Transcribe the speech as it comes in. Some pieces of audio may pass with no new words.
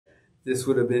this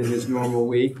would have been his normal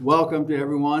week. Welcome to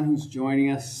everyone who's joining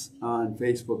us on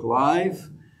Facebook Live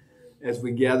as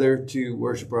we gather to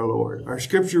worship our Lord. Our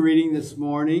scripture reading this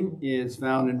morning is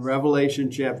found in Revelation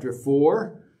chapter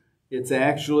 4. It's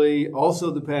actually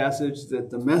also the passage that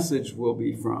the message will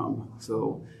be from.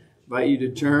 So I invite you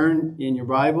to turn in your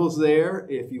Bibles there.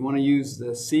 If you want to use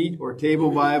the seat or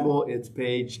table Bible, it's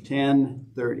page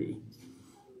 1030.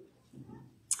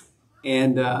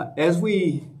 And as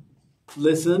we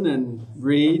listen and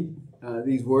read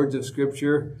these words of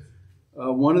Scripture,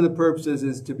 one of the purposes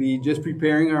is to be just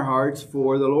preparing our hearts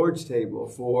for the Lord's table,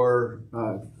 for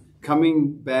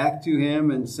coming back to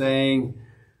Him and saying,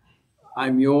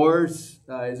 I'm yours.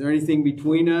 Is there anything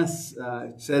between us?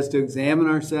 It says to examine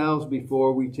ourselves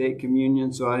before we take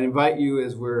communion. So I invite you,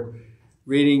 as we're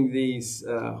reading these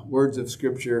words of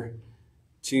Scripture,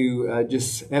 to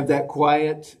just have that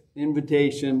quiet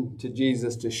invitation to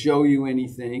Jesus to show you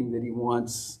anything that He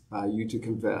wants you to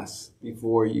confess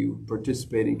before you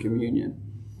participate in communion.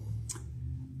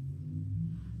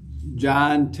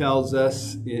 John tells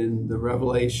us in the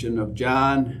Revelation of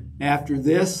John, after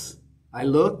this I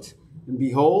looked, and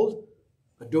behold,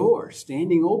 a door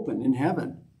standing open in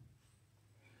heaven.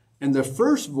 And the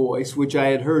first voice which I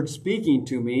had heard speaking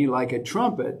to me like a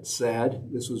trumpet said,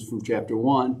 this was from chapter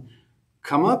 1,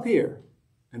 come up here,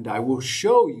 and I will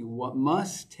show you what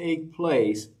must take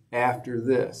place after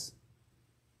this.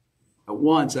 At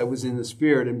once I was in the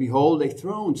Spirit, and behold, a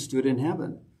throne stood in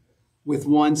heaven, with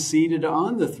one seated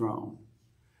on the throne.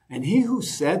 And he who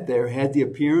sat there had the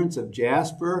appearance of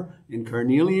jasper and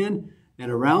carnelian,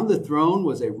 and around the throne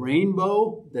was a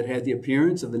rainbow that had the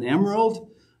appearance of an emerald.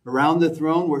 Around the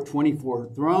throne were 24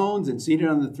 thrones, and seated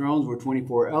on the thrones were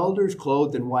 24 elders,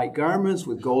 clothed in white garments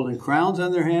with golden crowns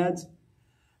on their heads.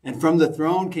 And from the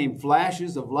throne came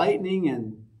flashes of lightning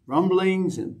and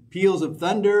rumblings and peals of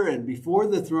thunder, and before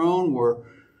the throne were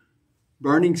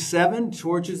burning 7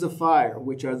 torches of fire,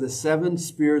 which are the 7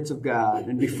 spirits of God.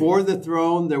 And before the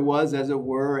throne there was, as it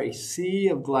were, a sea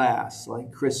of glass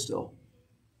like crystal.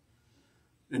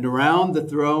 And around the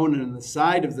throne and on the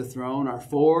side of the throne are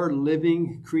 4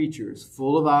 living creatures,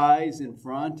 full of eyes in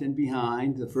front and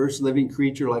behind. The first living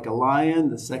creature like a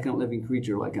lion, the second living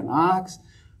creature like an ox,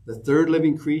 the third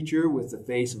living creature with the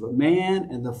face of a man,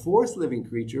 and the fourth living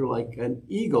creature like an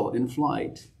eagle in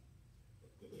flight.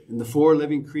 And the 4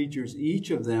 living creatures,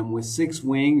 each of them with 6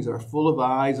 wings, are full of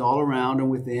eyes all around and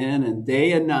within, and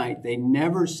day and night they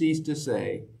never cease to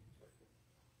say,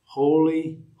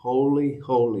 Holy, holy,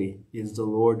 holy is the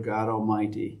Lord God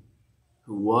Almighty,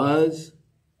 who was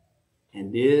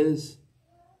and is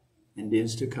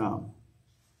to come.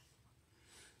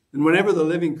 And whenever the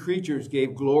living creatures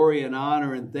gave glory and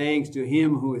honor and thanks to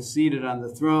Him who is seated on the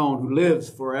throne, who lives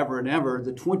forever and ever,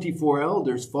 the 24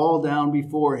 elders fall down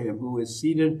before Him who is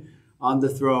seated on the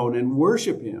throne and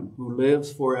worship Him who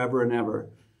lives forever and ever.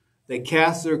 They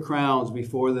cast their crowns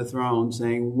before the throne,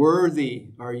 saying, Worthy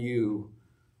are you,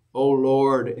 O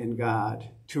Lord and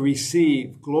God, to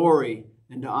receive glory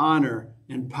and honor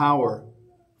and power.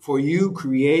 For you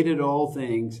created all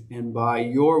things, and by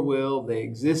your will they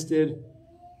existed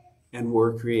and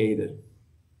were created.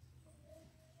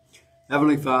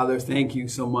 Heavenly Father, thank you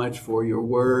so much for your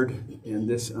word and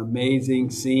this amazing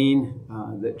scene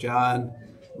that John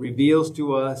reveals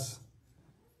to us.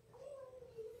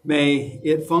 May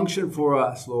it function for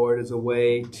us, Lord, as a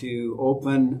way to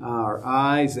open our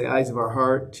eyes, the eyes of our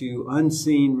heart, to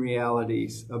unseen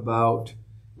realities about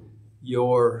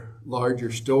your larger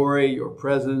story, your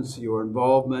presence, your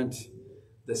involvement,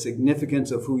 the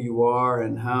significance of who you are,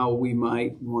 and how we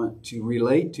might want to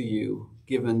relate to you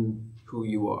given who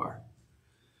you are.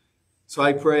 So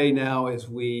I pray now as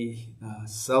we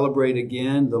celebrate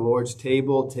again the Lord's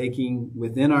table, taking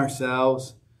within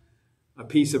ourselves a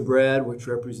piece of bread which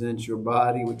represents your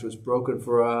body, which was broken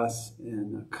for us,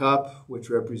 and a cup which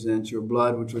represents your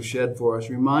blood, which was shed for us,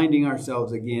 reminding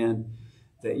ourselves again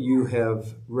that you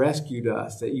have rescued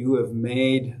us, that you have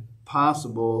made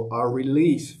possible our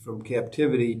release from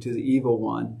captivity to the evil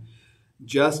one.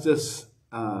 Justice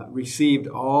received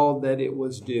all that it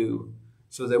was due,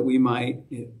 so that we might,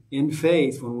 in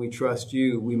faith, when we trust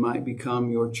you, we might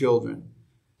become your children.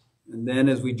 And then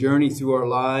as we journey through our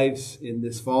lives in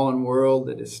this fallen world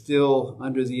that is still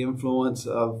under the influence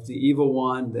of the evil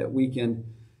one, that we can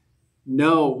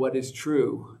know what is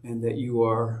true and that you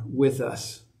are with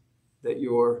us, that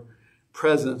your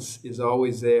presence is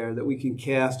always there, that we can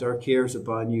cast our cares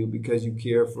upon you because you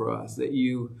care for us, that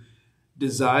you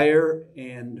desire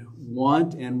and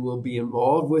want and will be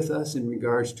involved with us in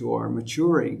regards to our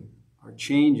maturing, our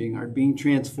changing, our being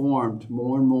transformed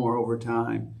more and more over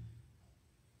time.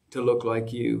 to look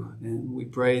like you. And we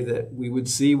pray that we would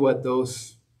see what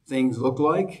those things look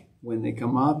like when they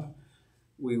come up.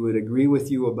 We would agree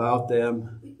with you about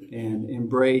them and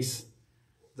embrace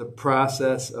the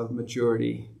process of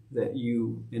maturity that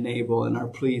you enable and are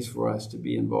pleased for us to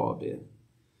be involved in.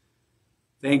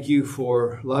 Thank you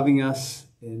for loving us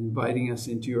and inviting us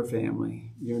into your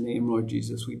family. In your name, Lord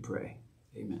Jesus, we pray.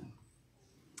 Amen.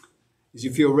 As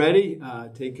you feel ready,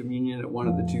 take communion at one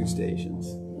of the two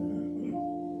stations.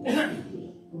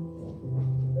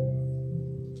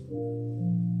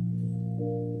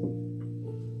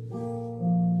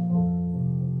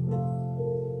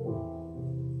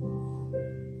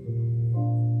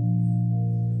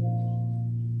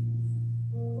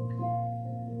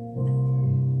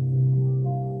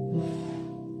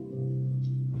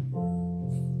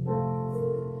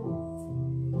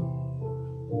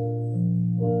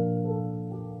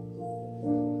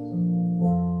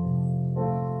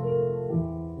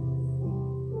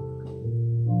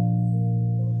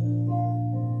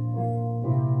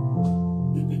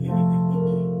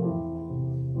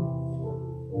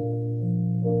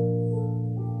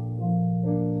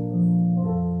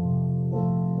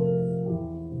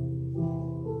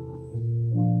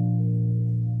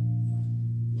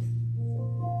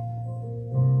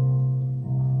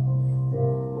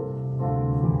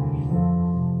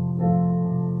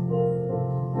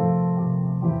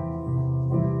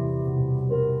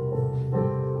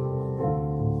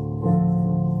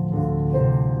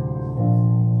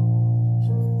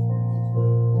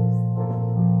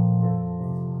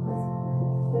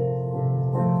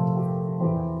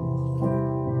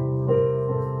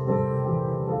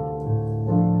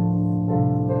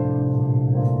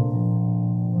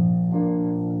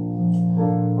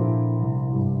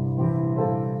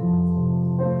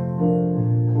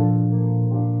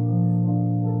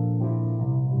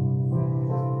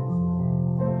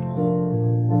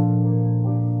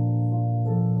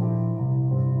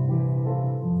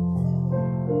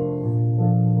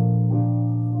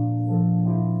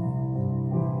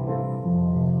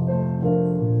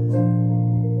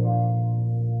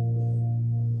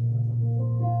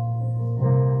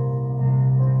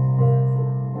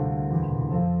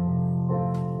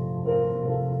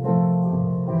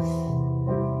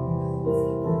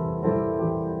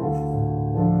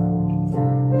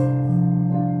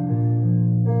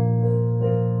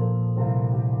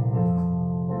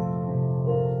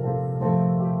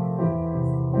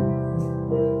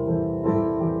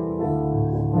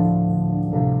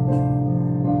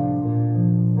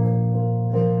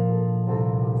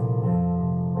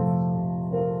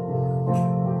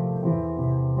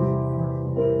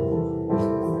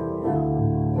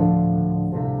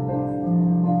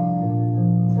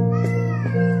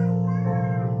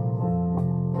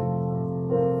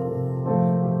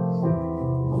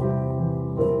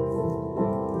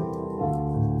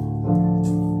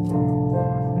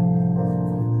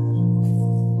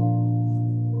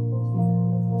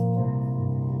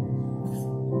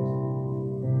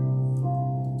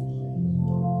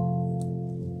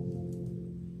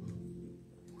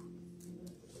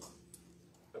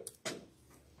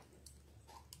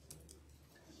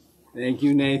 Thank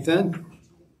you, Nathan.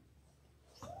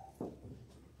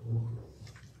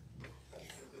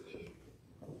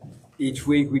 Each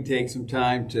week we take some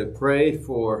time to pray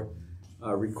for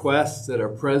requests that are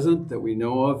present that we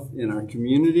know of in our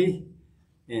community.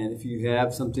 And if you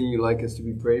have something you'd like us to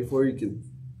be praying for, you can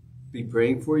be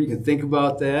praying for. You can think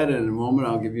about that, and in a moment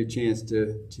I'll give you a chance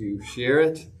to share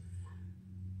it.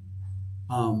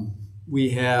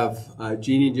 We have,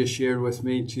 Jeannie just shared with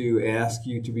me to ask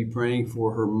you to be praying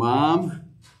for her mom,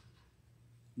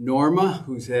 Norma,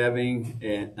 who's having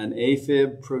an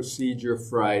AFib procedure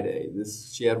Friday.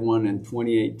 She had one in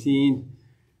 2018.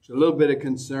 There's a little bit of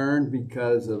concern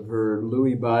because of her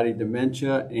Lewy body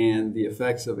dementia and the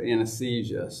effects of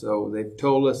anesthesia. So they've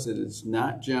told us that it's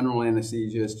not general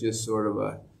anesthesia, it's just sort of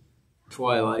a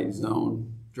twilight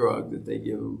zone drug that they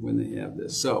give them when they have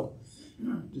this. So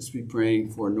just be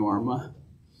praying for Norma.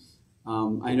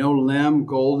 I know Lem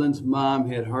Golden's mom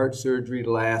had heart surgery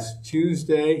last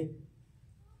Tuesday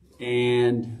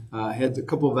and had a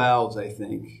couple valves, I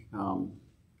think,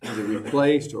 either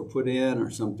replaced or put in or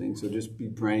something. So just be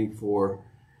praying for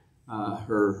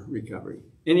her recovery.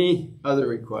 Any other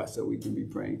requests that we can be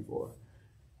praying for?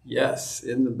 Yes,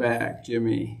 in the back,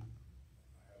 Jimmy.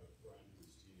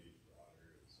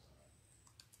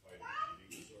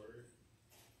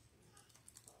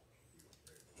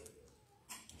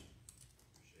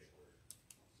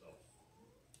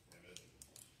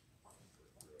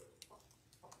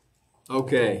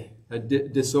 Okay, a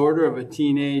disorder of a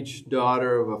teenage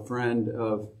daughter of a friend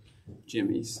of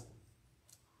Jimmy's.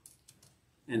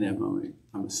 And Emma,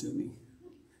 I'm assuming.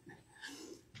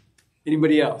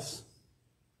 Anybody else?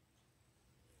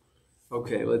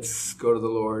 Okay, let's go to the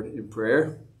Lord in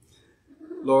prayer.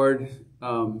 Lord,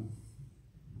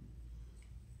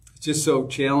 it's just so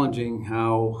challenging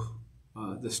how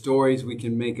the stories we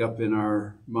can make up in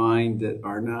our mind that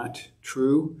are not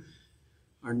true,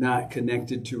 are not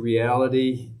connected to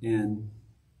reality, and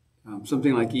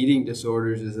something like eating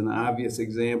disorders is an obvious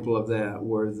example of that,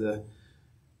 where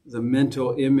the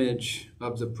mental image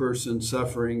of the person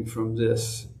suffering from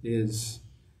this is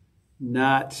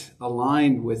not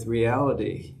aligned with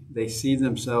reality. They see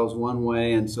themselves one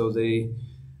way, and so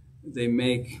they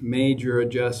make major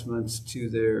adjustments to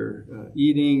their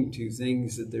eating, to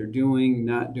things that they're doing,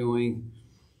 not doing,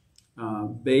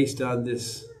 based on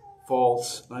this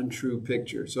false, untrue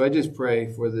picture. So I just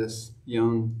pray for this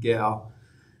young gal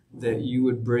that you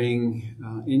would bring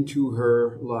into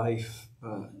her life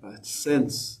a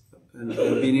sense and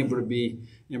being able to be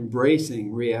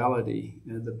embracing reality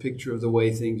and the picture of the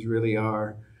way things really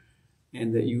are,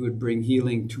 and that you would bring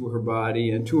healing to her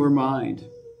body and to her mind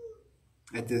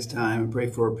at this time. I pray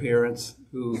for her parents,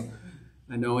 who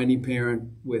I know any parent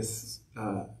with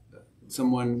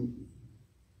someone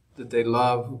that they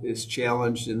love is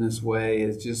challenged in this way.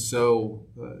 It's just so,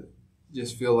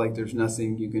 just feel like there's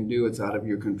nothing you can do. It's out of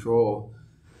your control.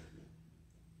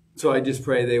 So I just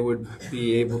pray they would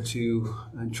be able to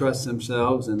entrust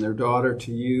themselves and their daughter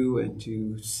to you and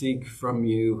to seek from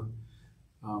you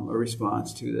a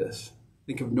response to this.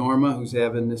 Think of Norma, who's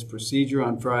having this procedure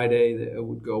on Friday, that it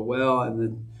would go well, and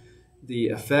then the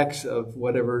effects of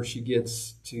whatever she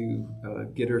gets to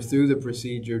get her through the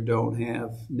procedure don't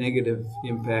have negative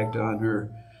impact on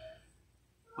her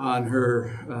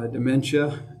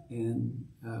dementia. And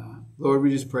Lord, we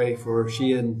just pray for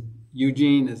she and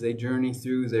Eugene as they journey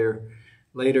through their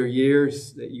later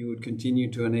years, that you would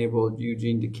continue to enable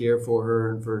Eugene to care for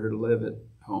her and for her to live at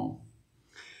home.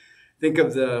 Think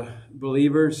of the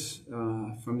believers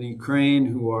from the Ukraine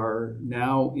who are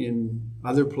now in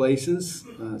other places,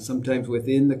 sometimes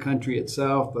within the country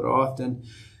itself, but often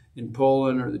in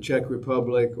Poland or the Czech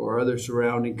Republic or other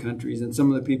surrounding countries. And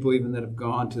some of the people even that have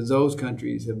gone to those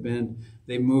countries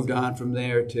they've moved on from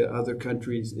there to other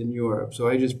countries in Europe. So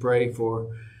I just pray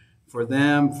for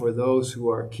them, for those who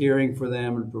are caring for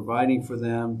them and providing for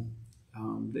them,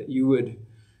 that you would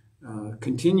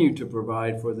continue to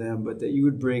provide for them, but that you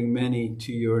would bring many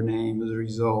to your name as a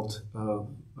result of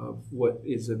what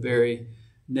is a very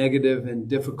negative and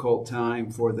difficult time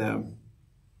for them,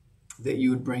 that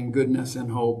you would bring goodness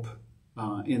and hope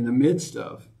in the midst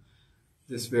of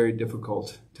this very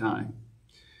difficult time.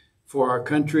 For our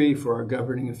country, for our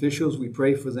governing officials, we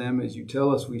pray for them as you tell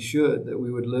us we should, that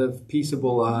we would live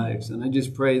peaceable lives. And I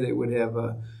just pray they would have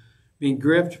been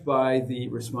gripped by the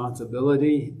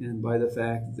responsibility and by the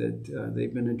fact that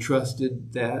they've been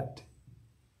entrusted that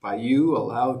by you,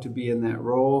 allowed to be in that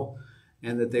role,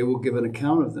 and that they will give an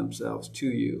account of themselves to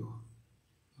you.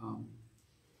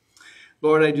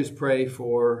 Lord, I just pray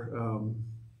for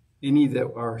any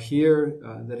that are here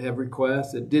that have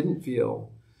requests that didn't feel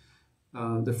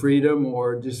the freedom,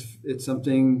 or just it's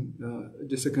something,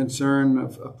 just a concern,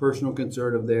 a personal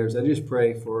concern of theirs. I just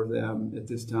pray for them at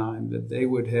this time, that they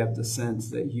would have the sense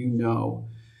that you know,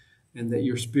 and that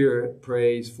your Spirit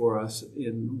prays for us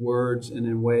in words and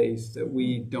in ways that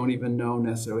we don't even know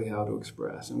necessarily how to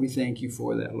express. And we thank you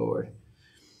for that, Lord.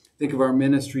 Think of our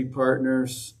ministry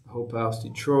partners, Hope House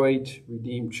Detroit,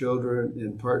 Redeemed Children,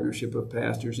 and Partnership of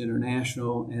Pastors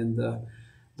International, and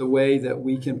the way that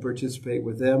we can participate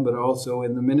with them, but also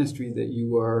in the ministry that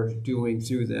you are doing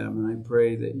through them. And I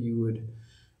pray that you would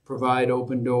provide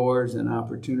open doors and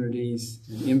opportunities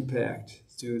and impact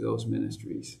through those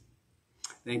ministries.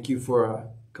 Thank you for a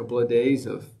couple of days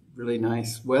of really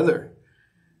nice weather,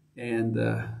 and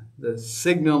the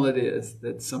signal it is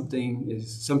that something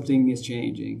is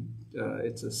changing.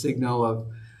 It's a signal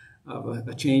of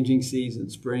a changing season.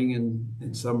 Spring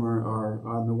and summer are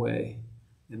on the way.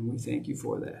 And we thank you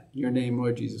for that. In your name,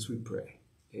 Lord Jesus, we pray.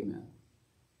 Amen.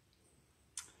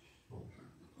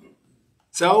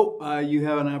 So you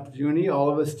have an opportunity, all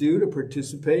of us do, to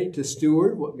participate, to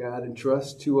steward what God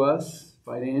entrusts to us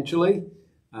financially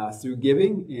through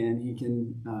giving. And he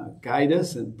can guide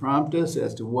us and prompt us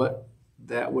as to what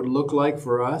that would look like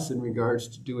for us in regards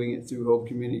to doing it through Hope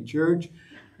Community Church.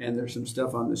 And there's some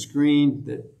stuff on the screen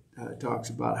that talks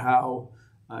about how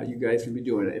you guys can be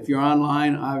doing it. If you're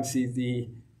online, obviously the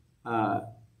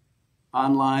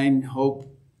online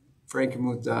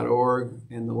hopefrankenmuth.org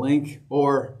and the link,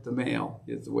 or the mail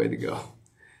is the way to go.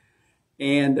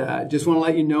 And just want to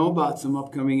let you know about some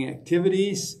upcoming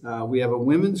activities. We have a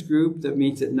women's group that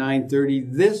meets at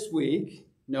 9:30 this week.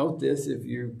 Note this if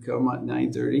you come at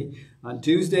 9:30 on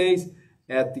Tuesdays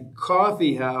at the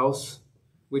Coffee House,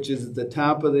 which is at the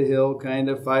top of the hill, kind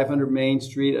of 500 Main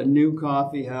Street, a new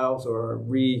coffee house or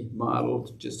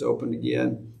remodeled, just opened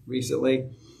again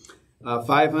recently.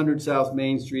 500 South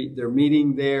Main Street. They're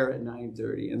meeting there at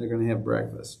 9:30, and they're going to have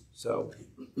breakfast. So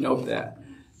note that.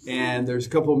 And there's a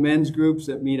couple of men's groups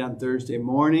that meet on Thursday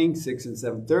morning, 6 and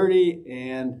 7:30,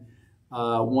 and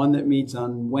one that meets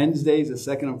on Wednesdays, the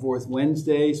second and fourth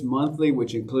Wednesdays monthly,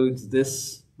 which includes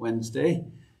this Wednesday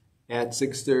at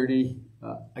 6:30.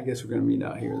 I guess we're going to meet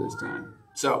out here this time.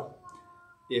 So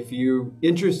if you're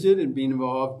interested in being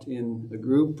involved in a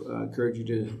group, I encourage you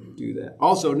to do that.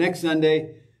 Also, next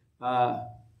Sunday,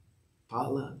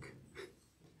 potluck.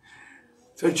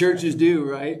 That's what churches do,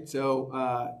 right?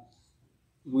 So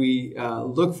we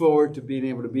look forward to being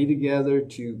able to be together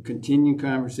to continue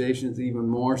conversations even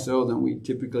more so than we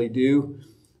typically do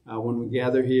when we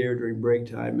gather here during break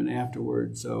time and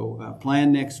afterward. So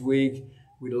plan next week.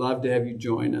 We'd love to have you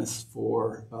join us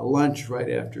for lunch right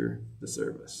after the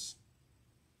service.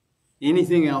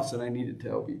 Anything else that I need to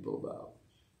tell people about?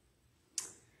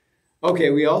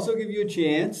 Okay, we also give you a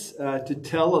chance to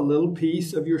tell a little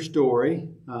piece of your story,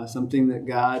 something that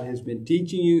God has been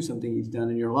teaching you, something He's done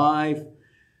in your life.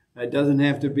 It doesn't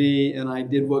have to be, and I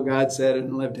did what God said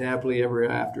and lived happily ever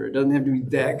after. It doesn't have to be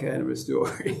that kind of a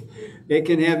story. It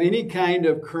can have any kind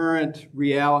of current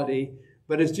reality,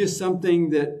 but it's just something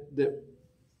that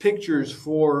pictures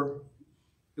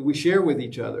that we share with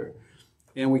each other.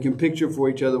 And we can picture for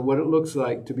each other what it looks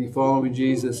like to be following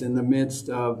Jesus in the midst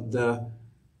of the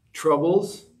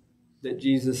troubles that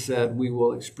Jesus said we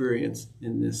will experience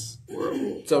in this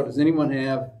world. So does anyone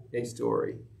have a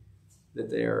story that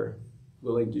they are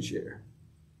willing to share?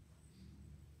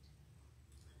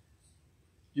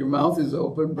 Your mouth is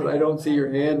open, but I don't see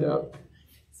your hand up.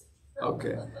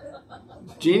 Okay.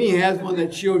 Jeannie has one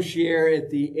that she'll share at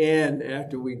the end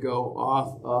after we go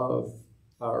off of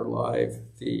our live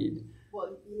feed.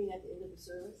 Well, you mean at the end of the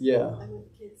service? Yeah. I'm with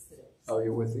the kids today. Oh,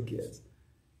 you're with the kids.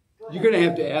 You're going to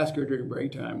have to ask her during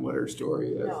break time what her story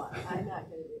is. No, I'm not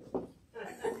going to do it.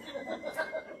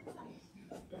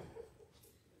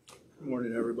 Good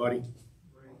morning, everybody.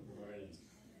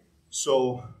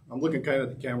 So I'm looking kind of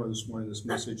at the camera this morning. This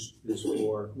message is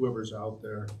for whoever's out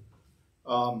there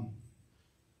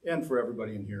and for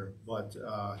everybody in here. But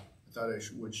I thought I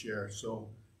would share. So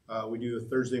we do a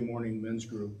Thursday morning men's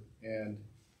group. And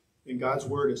in God's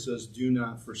word, it says, do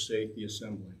not forsake the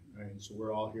assembly. Right? So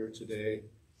we're all here today.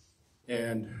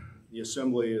 And the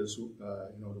assembly is,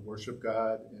 to worship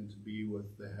God and to be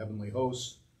with the heavenly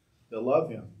hosts that love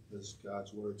Him. As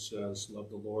God's word says, love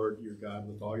the Lord your God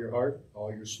with all your heart,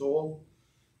 all your soul,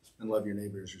 and love your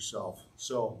neighbor as yourself.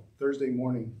 So Thursday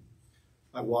morning,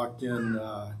 I walked in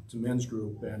to men's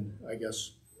group, and I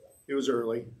guess it was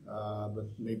early, but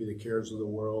maybe the cares of the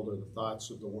world or the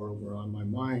thoughts of the world were on my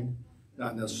mind.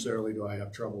 Not necessarily do I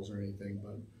have troubles or anything,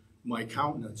 but my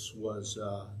countenance was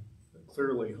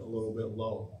clearly a little bit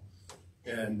low.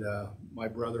 And my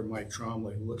brother, Mike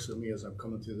Trombley, looks at me as I'm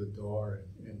coming through the door,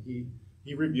 and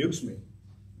he rebukes me.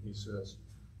 He says,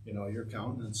 your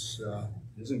countenance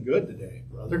isn't good today,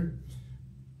 brother.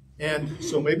 And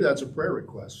so maybe that's a prayer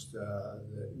request, that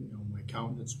my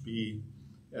countenance be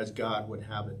as God would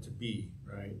have it to be,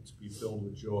 right? To be filled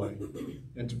with joy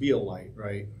and to be a light,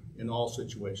 right? In all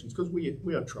situations, because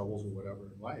we have troubles or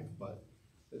whatever in life, but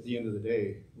at the end of the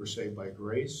day, we're saved by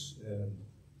grace, and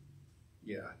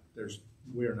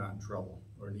we are not in trouble,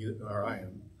 or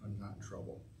I'm not in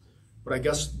trouble. But I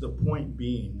guess the point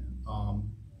being,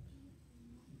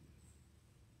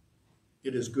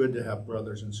 it is good to have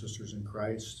brothers and sisters in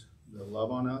Christ that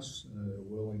love on us and that are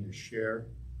willing to share.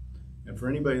 And for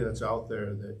anybody that's out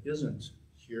there that isn't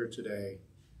here today,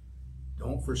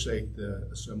 don't forsake the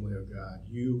assembly of God.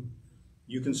 You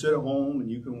can sit at home and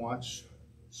you can watch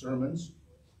sermons,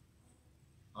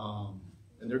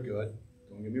 and they're good,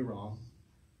 don't get me wrong,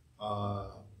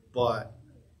 but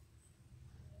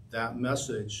that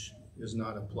message is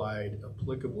not applied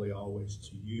applicably always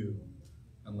to you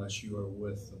unless you are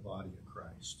with the body of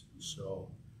Christ. So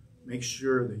make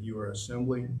sure that you are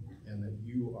assembling and that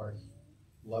you are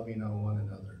loving on one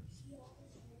another.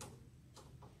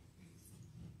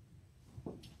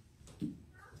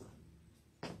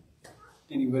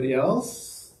 Anybody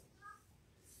else?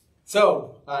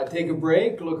 So, take a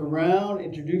break, look around,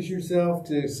 introduce yourself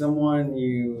to someone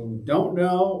you don't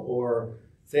know, or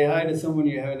say hi to someone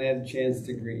you haven't had a chance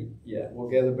to greet yet. We'll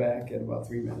gather back in about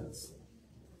 3 minutes.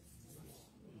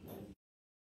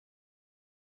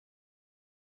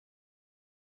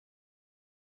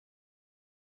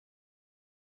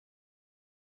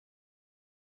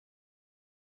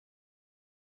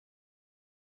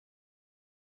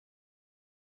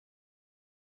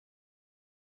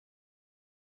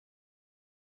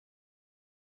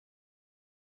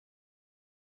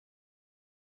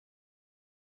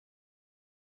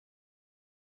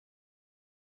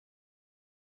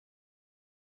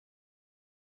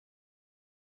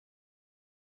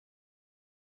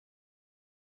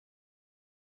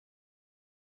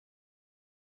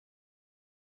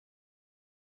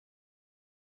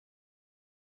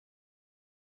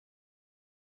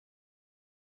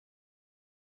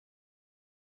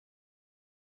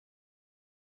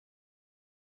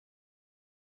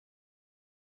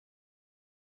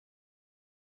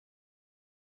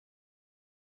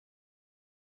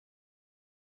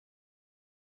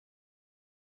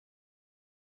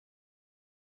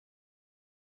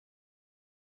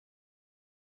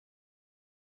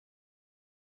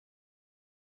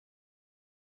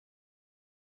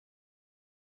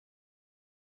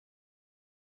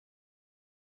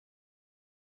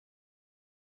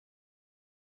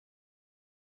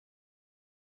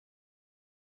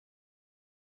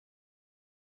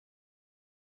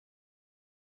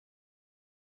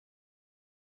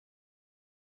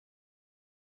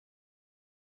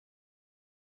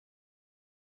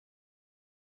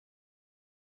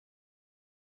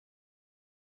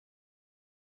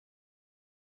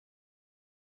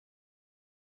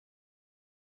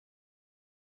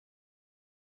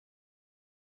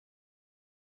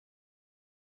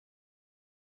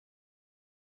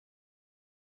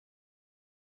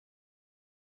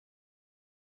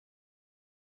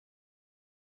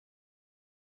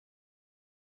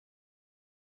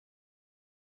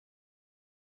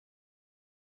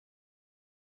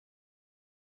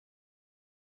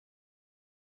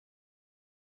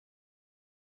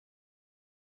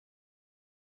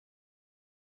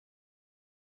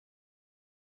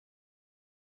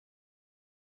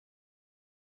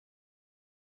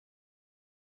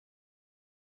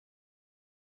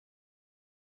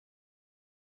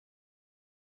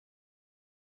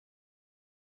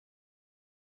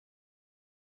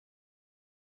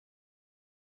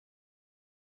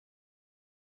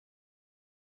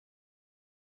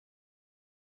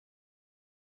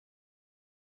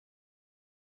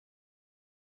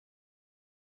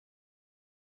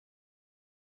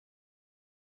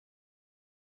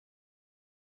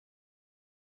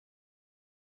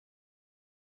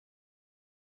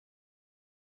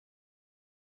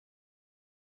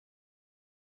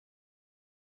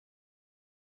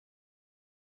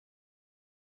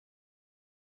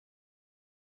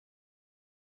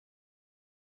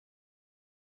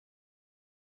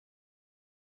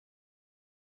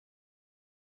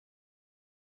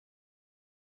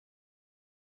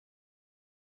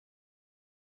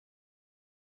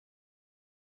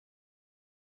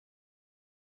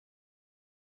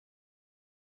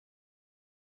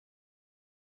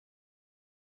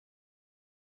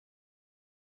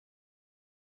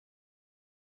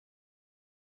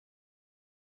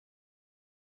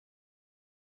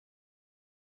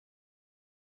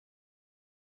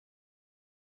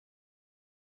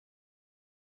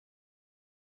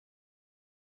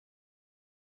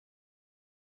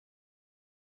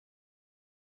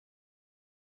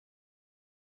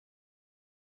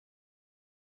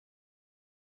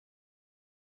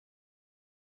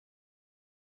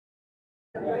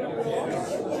 So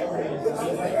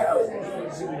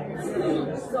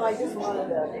I just wanted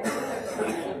to.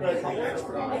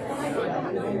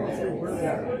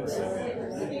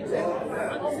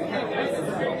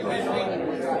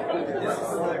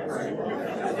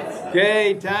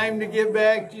 Okay, time to get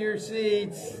back to your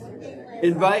seats.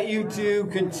 Invite you to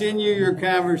continue your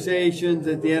conversations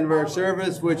at the end of our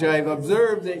service, which I've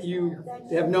observed that you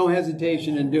have no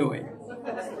hesitation in doing.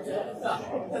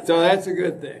 So that's a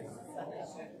good thing.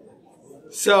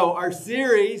 So our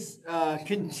series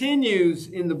continues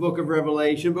in the book of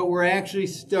Revelation, but we're actually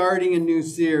starting a new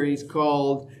series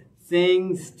called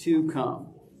Things to Come,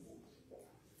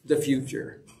 the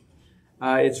Future.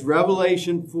 It's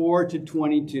Revelation 4 to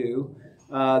 22.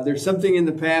 There's something in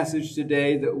the passage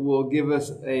today that will give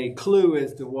us a clue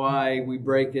as to why we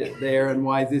break it there and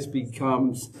why this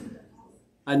becomes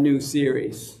a new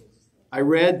series. I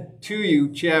read to you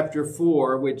chapter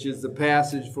 4, which is the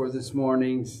passage for this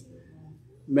morning's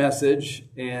message,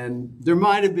 and there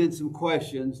might have been some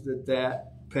questions that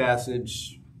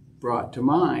passage brought to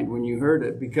mind when you heard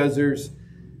it, because there's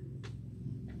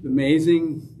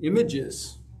amazing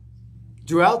images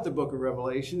throughout the book of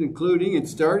Revelation, including and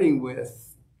starting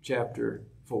with chapter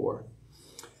 4.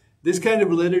 This kind of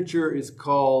literature is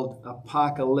called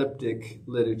apocalyptic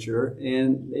literature,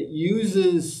 and it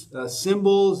uses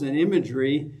symbols and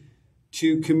imagery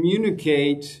to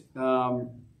communicate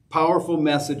powerful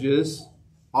messages,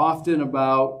 often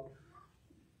about,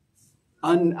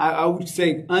 I would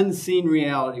say, unseen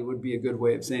reality would be a good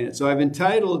way of saying it. So I've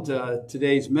entitled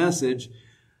today's message,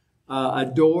 A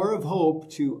Door of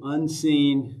Hope to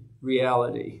Unseen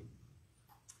Reality.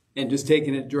 And just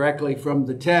taking it directly from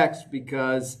the text,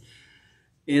 because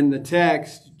in the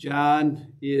text,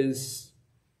 John is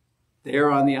there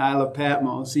on the Isle of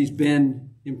Patmos. He's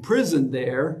been imprisoned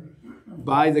there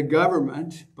by the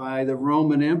government, by the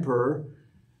Roman emperor.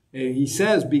 He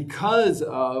says because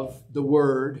of the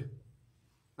word,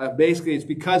 basically it's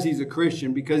because he's a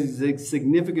Christian, because he's a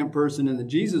significant person in the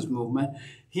Jesus movement,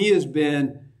 he has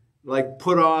been like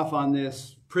put off on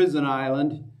this prison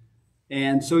island.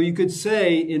 And so you could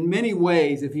say, in many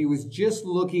ways, if he was just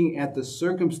looking at the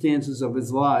circumstances of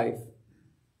his life,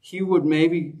 he would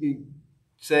maybe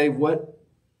say, what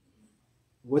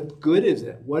good is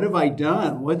it? What have I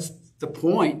done? What's the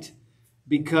point?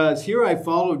 Because here I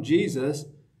followed Jesus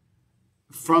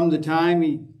from the time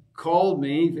he called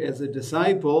me as a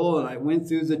disciple, and I went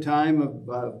through the time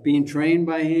of being trained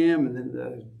by him, and then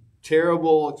the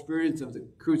terrible experience of the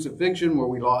crucifixion where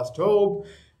we lost hope,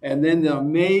 and then the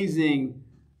amazing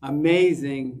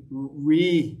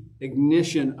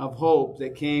reignition of hope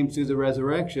that came through the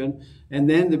resurrection, and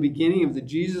then the beginning of the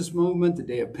Jesus movement, the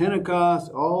day of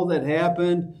Pentecost, all that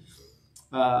happened.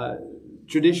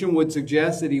 Tradition would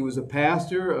suggest that he was a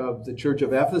pastor of the church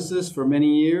of Ephesus for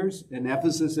many years. And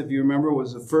Ephesus, if you remember,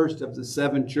 was the first of the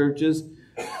 7 churches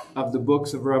of the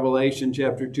books of Revelation,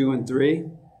 chapter 2 and 3.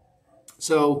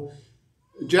 So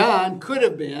John could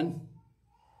have been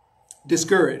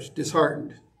discouraged,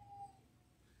 disheartened.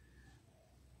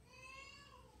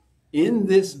 In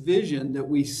this vision that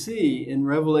we see in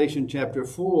Revelation chapter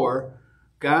 4,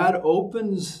 God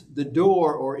opens the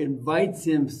door, or invites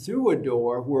him through a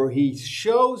door, where he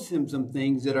shows him some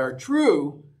things that are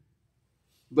true,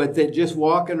 but that just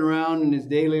walking around in his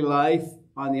daily life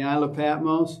on the Isle of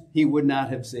Patmos, he would not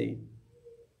have seen.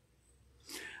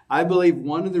 I believe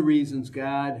one of the reasons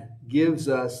God gives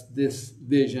us this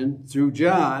vision through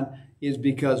John is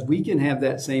because we can have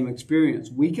that same experience.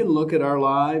 We can look at our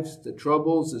lives, the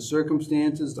troubles, the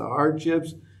circumstances, the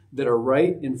hardships that are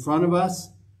right in front of us,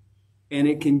 and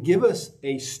it can give us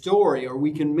a story, or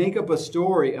we can make up a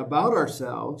story about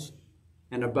ourselves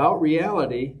and about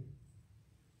reality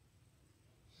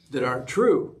that aren't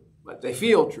true, but they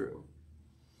feel true.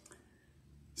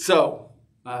 So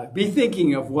be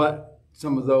thinking of what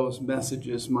some of those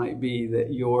messages might be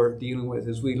that you're dealing with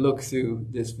as we look through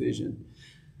this vision.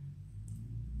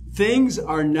 Things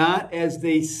are not as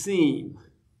they seem.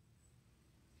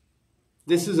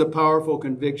 This is a powerful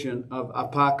conviction of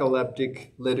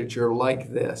apocalyptic literature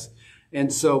like this.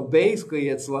 And so basically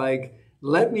it's like,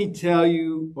 let me tell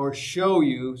you or show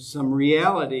you some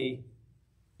reality.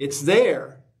 It's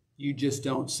there, you just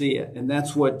don't see it. And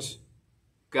that's what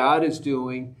God is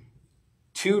doing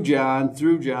to John,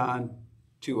 through John,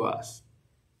 to us.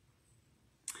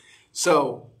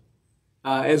 So,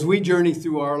 as we journey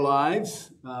through our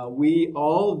lives, we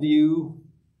all view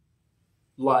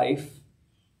life,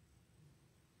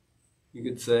 you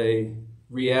could say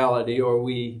reality, or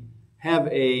we have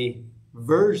a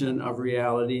version of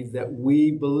reality that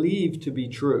we believe to be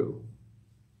true.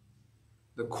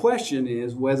 The question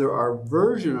is whether our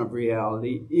version of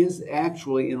reality is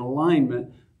actually in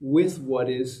alignment with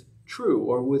what is true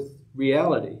or with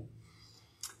reality.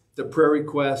 The prayer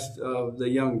request of the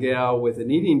young gal with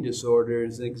an eating disorder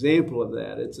is an example of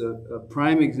that. It's a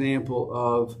prime example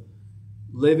of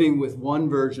living with one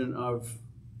version of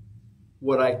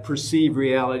what I perceive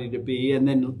reality to be and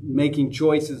then making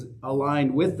choices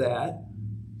aligned with that,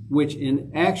 which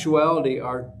in actuality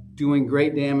are doing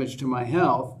great damage to my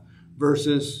health,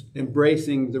 versus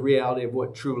embracing the reality of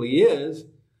what truly is,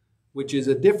 which is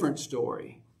a different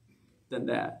story than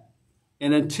that.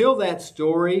 And until that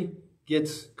story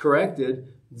gets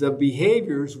corrected, the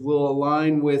behaviors will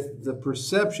align with the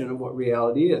perception of what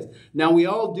reality is. Now, we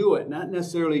all do it, not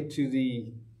necessarily to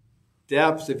the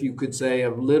depths, if you could say,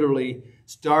 of literally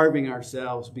starving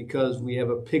ourselves because we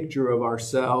have a picture of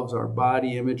ourselves, our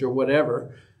body image, or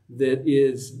whatever, that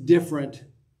is different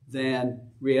than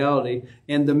reality.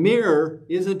 And the mirror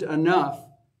isn't enough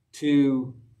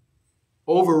to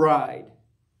override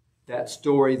that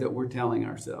story that we're telling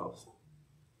ourselves.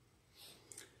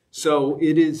 So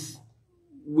it is,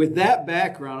 with that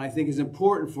background, I think it's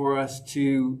important for us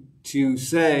to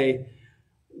say,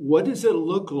 what does it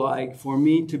look like for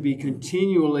me to be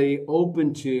continually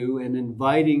open to and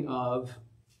inviting of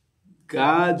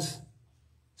God's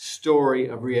story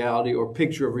of reality or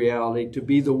picture of reality to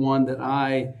be the one that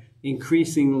I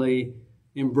increasingly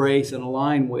embrace and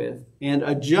align with, and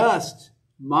adjust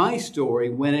my story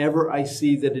whenever I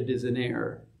see that it is an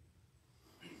error.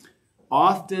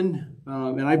 Often,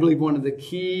 and I believe one of the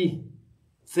key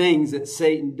things that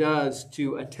Satan does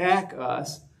to attack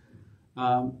us,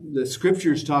 the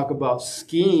scriptures talk about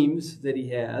schemes that he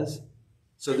has.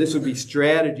 So this would be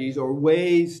strategies or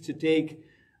ways to take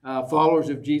followers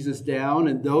of Jesus down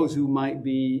and those who might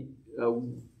be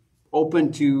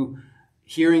open to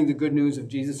hearing the good news of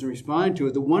Jesus and responding to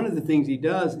it. One of the things he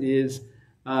does is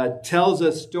tells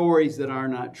us stories that are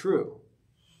not true.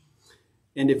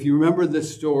 And if you remember the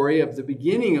story of the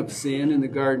beginning of sin in the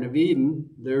Garden of Eden,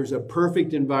 there's a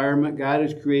perfect environment. God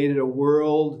has created a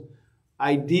world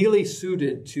ideally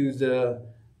suited to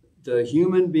the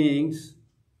human beings,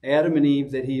 Adam and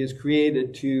Eve, that he has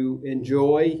created to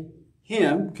enjoy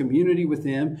him, community with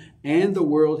him, and the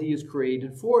world he has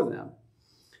created for them.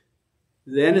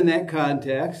 Then in that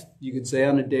context, you could say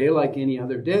on a day like any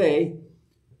other day,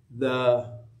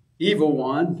 the evil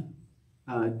one,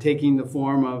 taking the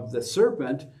form of the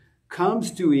serpent,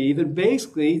 comes to Eve, and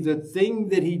basically the thing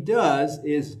that he does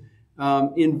is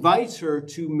invites her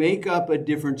to make up a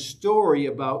different story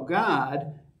about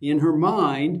God in her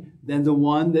mind than the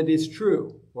one that is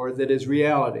true or that is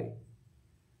reality.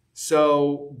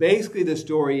 So basically the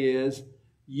story is,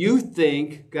 you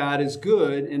think God is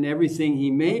good and everything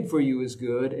he made for you is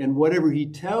good, and whatever he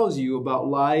tells you about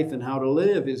life and how to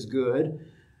live is good.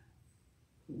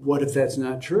 What if that's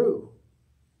not true?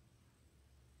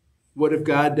 What if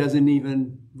God doesn't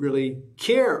even really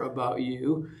care about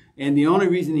you, and the only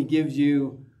reason he gives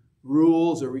you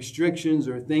rules or restrictions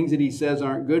or things that he says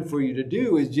aren't good for you to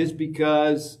do is just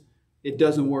because it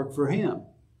doesn't work for him?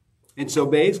 And so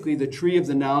basically the tree of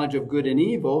the knowledge of good and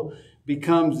evil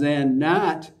becomes then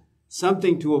not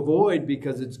something to avoid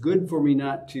because it's good for me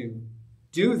not to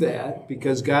do that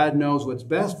because God knows what's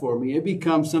best for me. It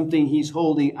becomes something he's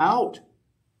holding out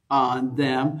on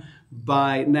them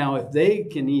by, now if they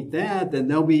can eat that, then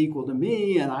they'll be equal to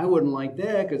me, and I wouldn't like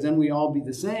that because then we all be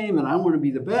the same and I want to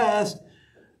be the best.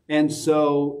 And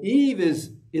so Eve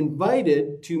is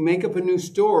invited to make up a new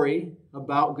story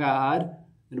about God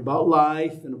and about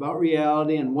life and about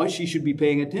reality and what she should be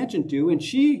paying attention to. And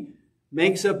she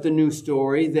makes up the new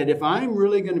story that if I'm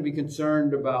really going to be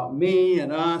concerned about me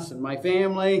and us and my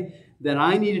family, then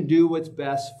I need to do what's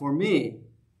best for me.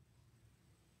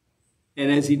 And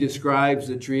as he describes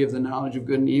the tree of the knowledge of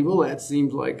good and evil, that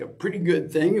seems like a pretty good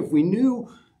thing. If we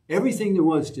knew everything there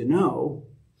was to know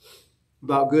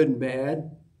about good and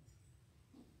bad,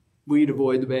 we'd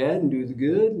avoid the bad and do the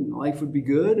good, and life would be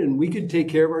good, and we could take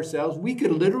care of ourselves. We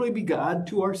could literally be God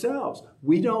to ourselves.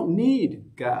 We don't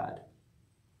need God.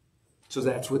 So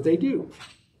that's what they do.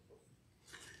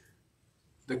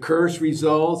 The curse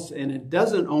results, and it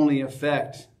doesn't only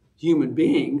affect human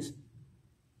beings.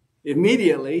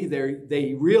 Immediately,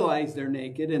 they realize they're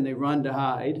naked and they run to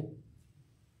hide.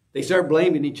 They start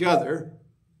blaming each other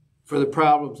for the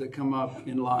problems that come up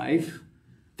in life.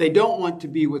 They don't want to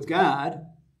be with God.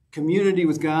 Community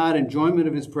with God, enjoyment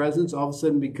of his presence, all of a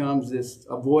sudden becomes this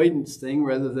avoidance thing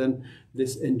rather than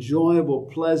this enjoyable,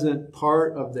 pleasant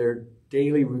part of their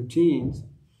daily routines.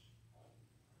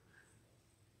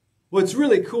 What's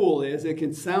really cool is it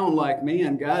can sound like,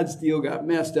 man, God still got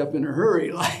messed up in a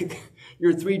hurry. Like,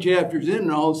 you're 3 chapters in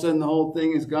and all of a sudden the whole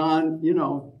thing is gone. You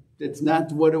know, it's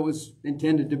not what it was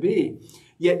intended to be.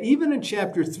 Yet even in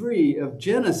chapter 3 of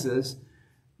Genesis,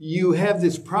 you have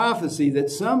this prophecy that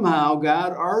somehow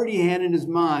God already had in his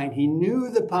mind. He knew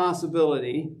the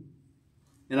possibility,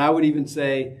 and I would even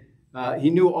say he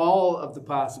knew all of the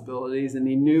possibilities, and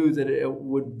he knew that it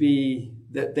would be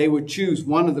that they would choose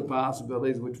one of the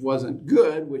possibilities, which wasn't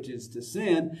good, which is to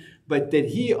sin, but that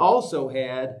he also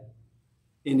had,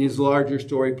 in his larger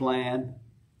story plan,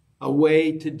 a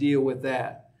way to deal with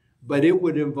that. But it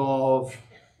would involve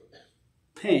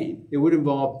pain. It would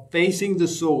involve facing the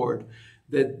sword,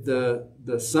 that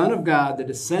the Son of God, the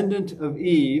descendant of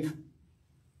Eve,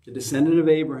 the descendant of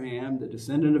Abraham, the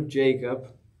descendant of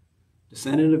Jacob,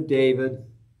 descendant of David,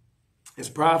 as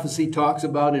prophecy talks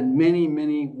about in many,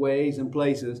 many ways and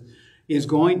places, is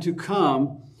going to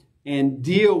come and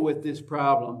deal with this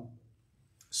problem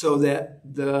so that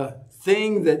the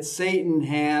thing that Satan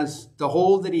has, the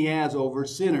hold that he has over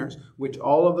sinners, which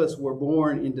all of us were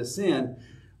born into sin,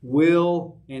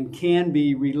 will and can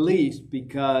be released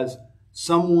because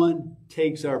someone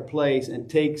takes our place and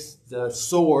takes the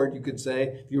sword, you could say.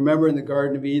 If you remember in the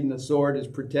Garden of Eden, the sword is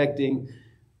protecting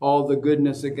all the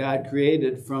goodness that God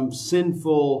created from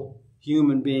sinful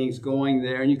human beings going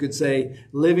there. And you could say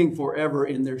living forever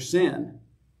in their sin,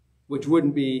 which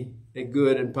wouldn't be a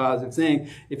good and positive thing.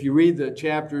 If you read the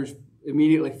chapters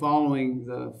immediately following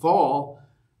the fall,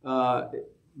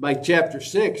 by chapter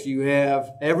 6, you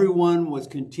have everyone was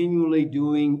continually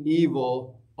doing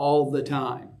evil all the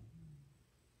time,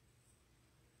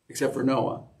 except for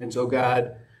Noah. And so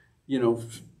God,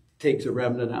 takes a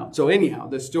remnant out. So anyhow,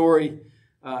 the story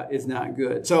is not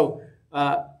good. So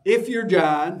if you're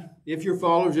John, if you're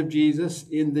followers of Jesus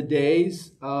in the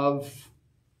days of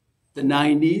the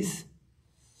 90s,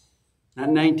 not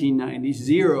 1990s,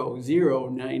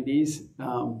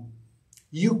 90s,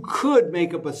 you could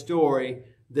make up a story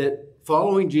that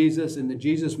following Jesus and the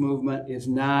Jesus movement is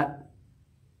not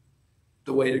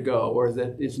the way to go, or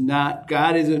that it's not,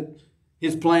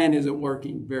 his plan isn't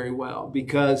working very well,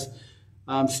 because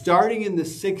starting in the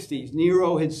 60s,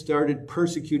 Nero had started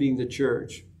persecuting the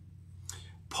church.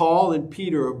 Paul and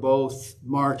Peter are both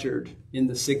martyred in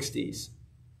the 60s.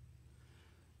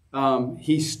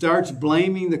 He starts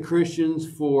blaming the Christians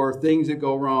for things that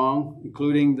go wrong,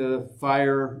 including the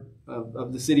fire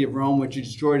of the city of Rome, which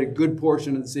destroyed a good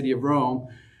portion of the city of Rome.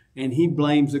 And he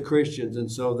blames the Christians,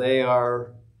 and so they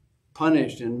are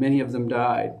punished, and many of them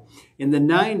died. In the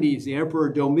 90s, the Emperor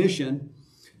Domitian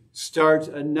starts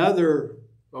another,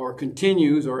 or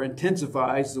continues, or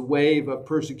intensifies the wave of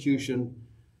persecution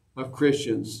of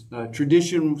Christians.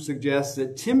 Tradition suggests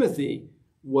that Timothy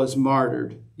was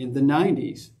martyred in the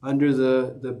 90s under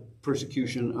the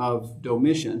persecution of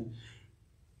Domitian.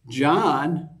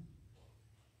 John,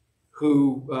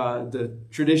 who the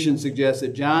tradition suggests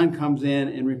that John comes in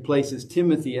and replaces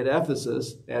Timothy at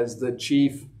Ephesus as the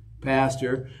chief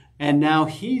pastor, and now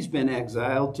he's been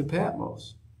exiled to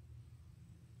Patmos.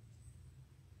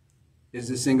 Is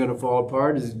this thing going to fall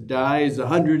apart? Does it die? Is the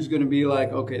hundreds going to be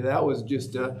like, okay, that was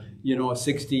just a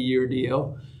 60-year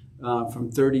deal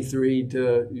from 33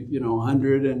 to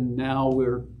 100, and now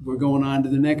we're going on to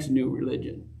the next new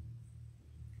religion?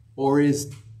 Or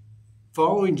is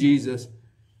following Jesus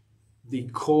the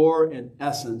core and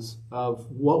essence of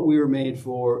what we were made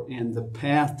for, and the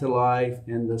path to life,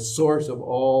 and the source of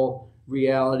all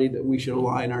reality that we should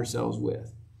align ourselves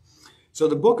with? So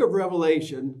the book of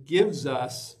Revelation gives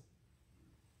us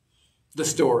the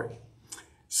story.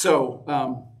 So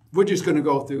we're just going to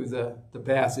go through the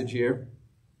passage here.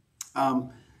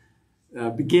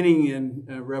 Beginning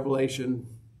in Revelation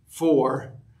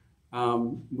 4,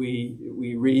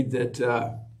 we read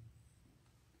that,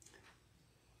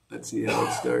 let's see how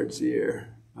it starts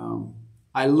here.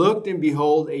 I looked, and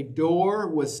behold, a door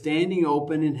was standing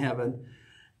open in heaven,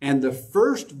 and the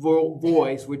first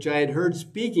voice which I had heard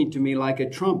speaking to me like a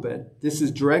trumpet, this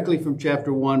is directly from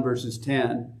chapter 1, verses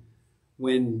 10,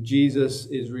 when Jesus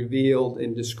is revealed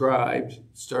and described,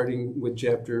 starting with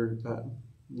chapter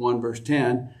 1, verse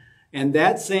 10. And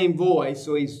that same voice,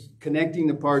 so he's connecting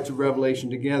the parts of Revelation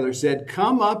together, said,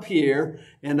 "Come up here,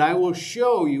 and I will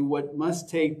show you what must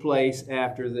take place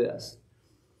after this."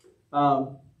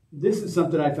 This is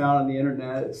something I found on the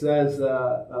internet. It says,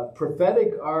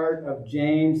 Prophetic Art of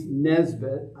James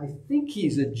Nesbitt. I think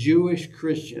he's a Jewish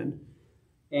Christian.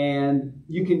 And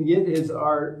you can get his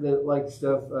art,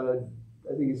 stuff,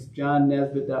 I think it's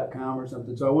johnnesbitt.com or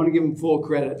something. So I want to give him full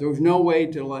credit. There was no way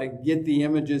to get the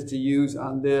images to use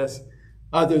on this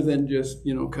other than just,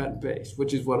 cut and paste,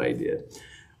 which is what I did.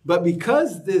 But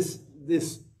because this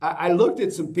I looked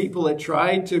at some people that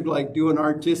tried to like do an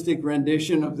artistic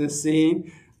rendition of this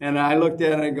scene, and I looked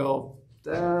at it and go,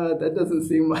 that doesn't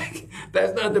seem like,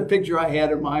 that's not the picture I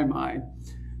had in my mind.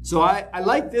 So I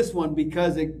like this one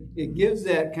because it gives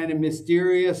that kind of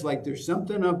mysterious, like there's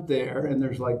something up there and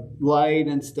there's like light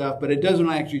and stuff, but it doesn't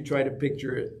actually try to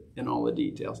picture it in all the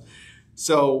details.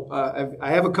 So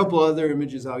I have a couple other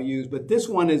images I'll use, but this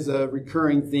one is a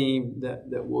recurring theme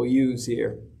that we'll use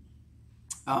here.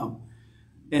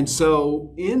 And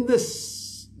so in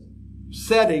this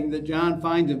setting that John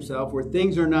finds himself, where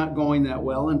things are not going that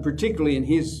well, and particularly in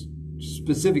his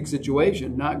specific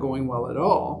situation, not going well at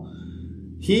all,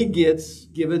 he gets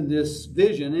given this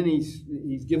vision, and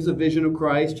he gives a vision of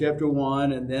Christ, chapter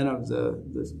 1, and then of the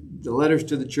letters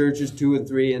to the churches, 2 and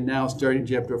 3, and now starting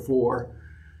chapter 4,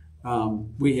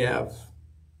 we have,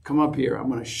 come up here, I'm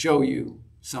going to show you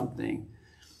something.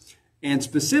 And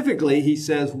specifically, he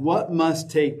says, what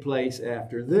must take place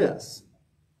after this?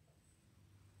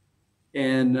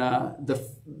 And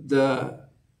the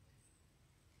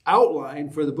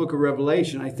outline for the book of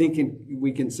Revelation, I think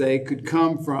we can say, could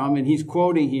come from, and he's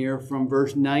quoting here from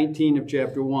verse 19 of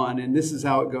chapter 1, and this is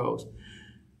how it goes.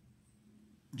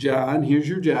 John, here's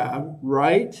your job.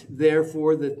 Write,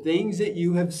 therefore, the things that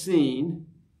you have seen,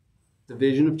 the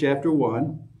vision of chapter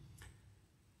 1,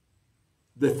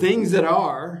 the things that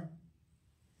are,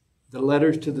 the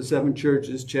letters to the 7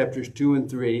 churches, chapters 2 and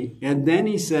 3, and then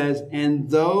he says, and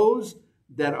those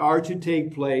that are to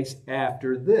take place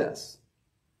after this,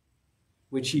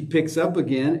 which he picks up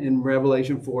again in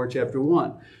Revelation 4, chapter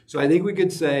 1. So I think we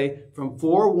could say from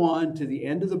 4:1 to the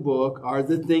end of the book are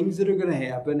the things that are going to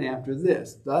happen after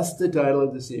this. Thus the title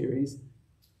of the series,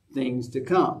 Things to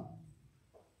Come.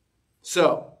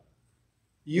 So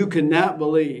you cannot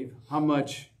believe how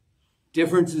much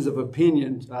differences of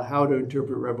opinion how to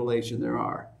interpret Revelation there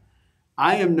are.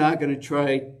 I am not going to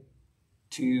try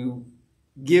to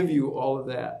give you all of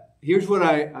that. Here's what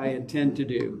I intend to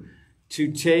do. To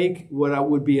take what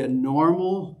would be a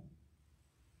normal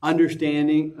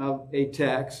understanding of a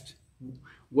text,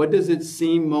 what does it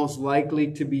seem most likely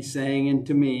to be saying and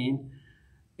to mean,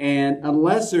 and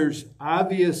unless there's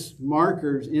obvious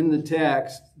markers in the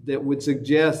text that would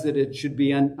suggest that it should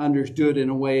be understood in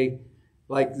a way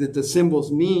like that the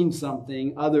symbols mean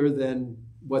something other than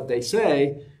what they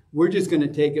say, we're just going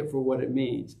to take it for what it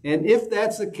means. And if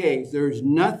that's the case, there's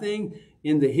nothing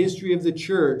in the history of the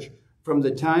church from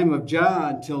the time of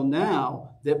John till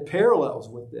now that parallels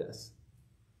with this,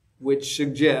 which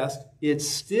suggests it's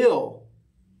still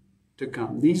to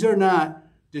come. These are not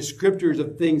descriptors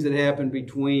of things that happened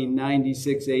between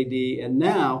 96 AD and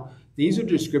now. These are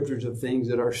descriptors of things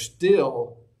that are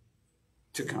still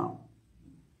to come.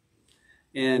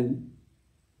 And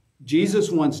Jesus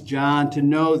wants John to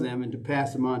know them and to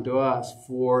pass them on to us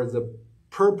for the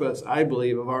purpose, I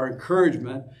believe, of our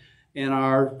encouragement and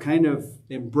our kind of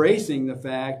embracing the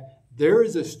fact there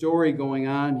is a story going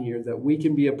on here that we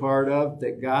can be a part of,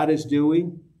 that God is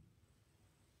doing.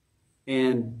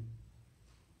 And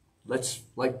let's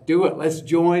do it. Let's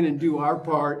join and do our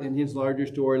part in his larger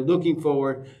story, looking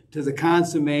forward to the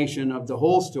consummation of the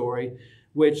whole story,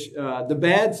 which the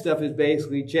bad stuff is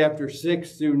basically chapter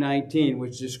 6 through 19,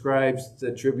 which describes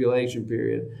the tribulation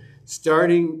period.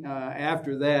 Starting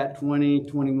after that, 20,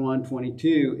 21,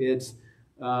 22, it's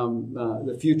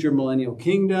the future millennial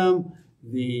kingdom,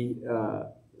 the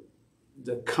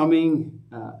coming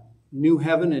new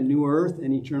heaven and new earth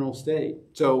and eternal state.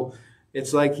 So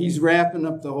it's like he's wrapping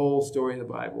up the whole story of the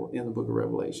Bible in the book of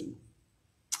Revelation.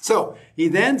 So he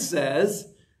then says,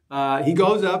 he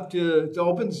goes up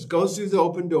goes through the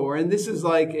open door, and this is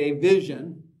like a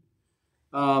vision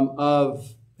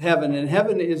of heaven. And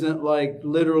heaven isn't like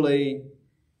literally,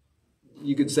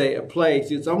 you could say, a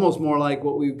place. It's almost more like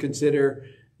what we would consider,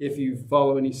 if you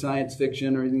follow any science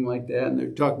fiction or anything like that, and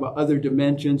they're talking about other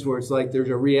dimensions where it's like there's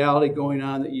a reality going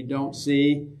on that you don't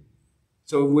see.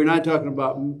 So we're not talking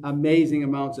about amazing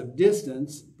amounts of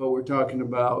distance, but we're talking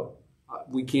about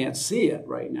we can't see it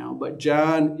right now. But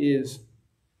John is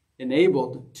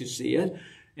enabled to see it,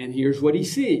 and here's what he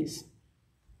sees.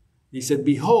 He said,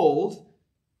 behold,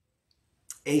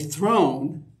 a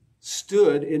throne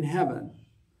stood in heaven,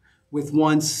 with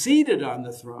one seated on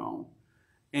the throne,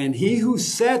 and he who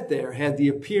sat there had the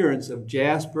appearance of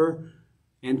jasper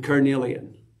and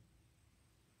carnelian.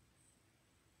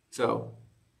 So,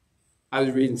 I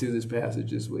was reading through this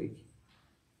passage this week.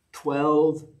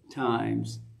 12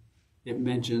 times it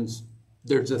mentions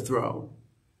there's a throne.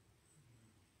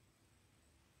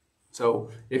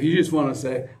 So if you just want to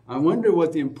say, I wonder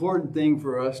what the important thing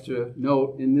for us to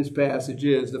note in this passage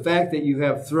is, the fact that you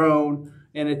have throne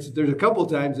And there's a couple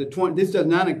times that this does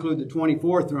not include the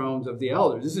 24 thrones of the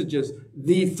elders. This is just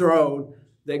the throne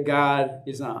that God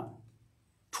is on.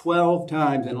 12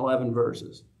 times in 11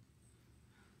 verses.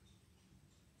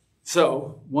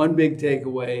 So, one big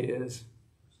takeaway is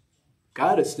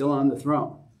God is still on the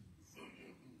throne.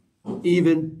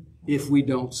 Even if we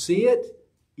don't see it,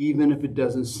 even if it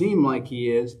doesn't seem like he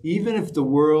is, even if the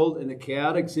world and the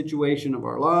chaotic situation of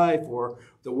our life or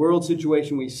the world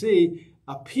situation we see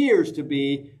appears to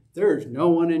be there's no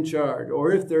one in charge,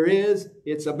 or if there is,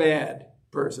 it's a bad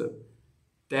person.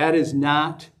 That is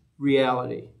not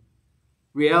reality.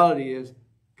 Reality is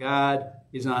God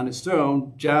is on his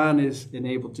throne. John is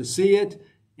enabled to see it,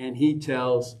 and he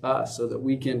tells us so that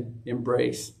we can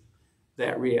embrace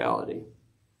that reality.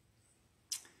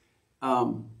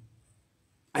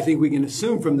 I think we can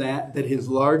assume from that his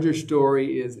larger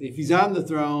story is if he's on the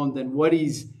throne, then what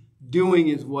he's doing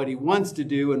is what he wants to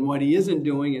do, and what he isn't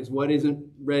doing is what isn't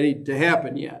ready to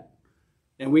happen yet.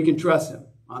 And we can trust him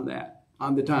on that,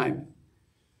 on the timing.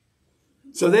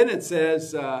 So then it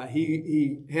says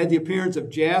he had the appearance of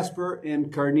jasper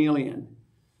and carnelian.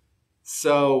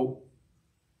 So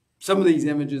some of these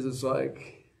images, it's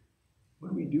like, what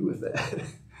do we do with that?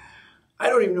 I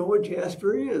don't even know what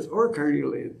jasper is or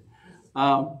carnelian.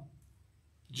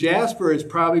 Jasper is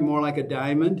probably more like a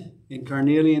diamond, and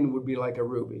carnelian would be like a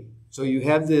ruby. So you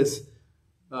have this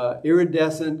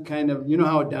iridescent kind of, you know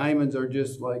how diamonds are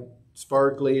just like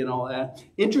sparkly and all that.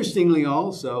 Interestingly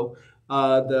also,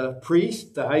 the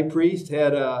high priest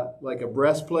had like a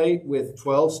breastplate with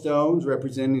 12 stones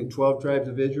representing the 12 tribes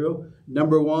of Israel.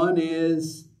 Number 1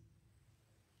 is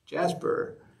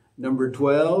jasper. Number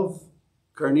 12,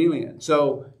 carnelian.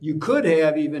 So you could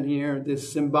have even here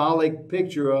this symbolic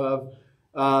picture of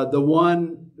the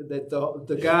one that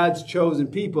the God's chosen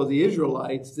people, the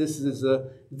Israelites. This is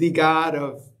the God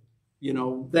of,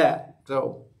 that.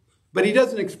 So, but he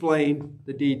doesn't explain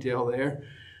the detail there.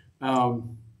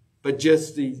 But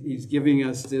just he's giving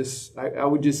us this, I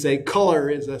would just say color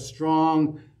is a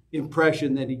strong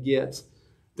impression that he gets.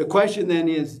 The question then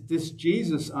is this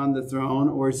Jesus on the throne,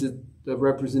 or is it the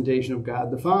representation of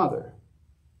God the Father?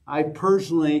 I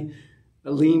personally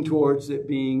lean towards it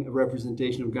being a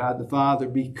representation of God the Father,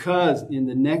 because in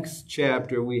the next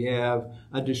chapter we have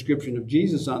a description of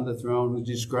Jesus on the throne who's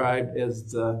described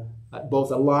as both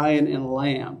a lion and a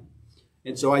lamb.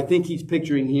 And so I think he's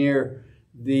picturing here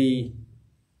the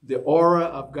aura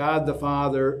of God the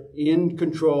Father in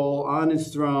control on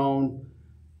his throne,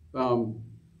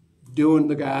 doing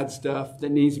the God stuff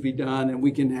that needs to be done, and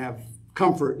we can have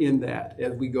comfort in that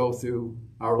as we go through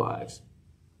our lives.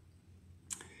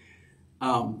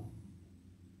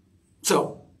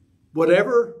 So,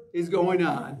 whatever is going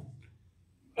on,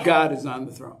 God is on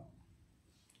the throne.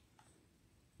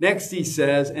 Next he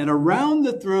says, and around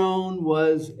the throne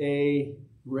was a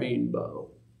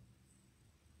rainbow.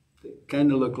 It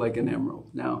kind of looked like an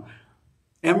emerald. Now,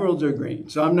 emeralds are green,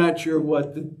 so I'm not sure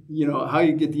what how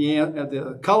you get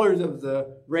the colors of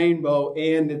the rainbow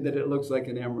and that it looks like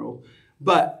an emerald.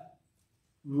 But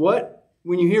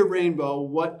when you hear rainbow,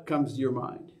 what comes to your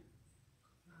mind?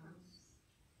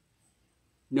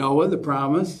 Noah, the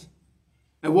promise.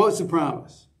 And what's the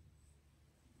promise?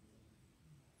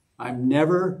 I'm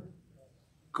never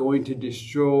going to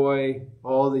destroy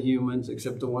all the humans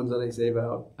except the ones that I save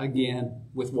out again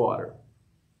with water.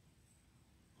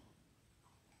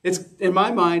 It's in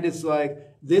my mind, it's like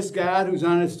this God who's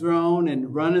on his throne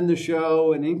and running the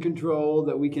show and in control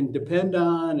that we can depend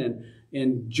on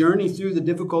and journey through the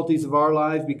difficulties of our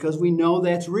lives because we know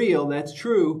that's real, that's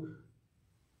true.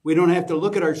 We don't have to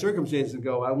look at our circumstances and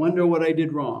go, I wonder what I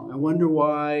did wrong. I wonder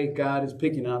why God is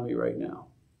picking on me right now.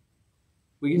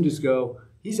 We can just go,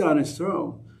 he's on his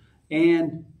throne.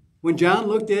 And when John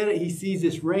looked at it, he sees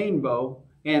this rainbow.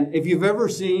 And if you've ever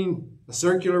seen a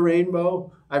circular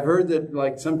rainbow, I've heard that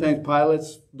like sometimes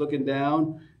pilots looking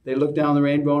down, they look down the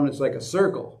rainbow and it's like a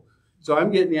circle. So I'm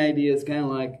getting the idea it's kind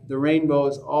of like the rainbow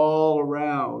is all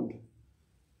around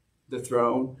the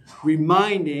throne,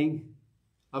 reminding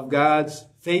of God's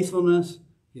faithfulness,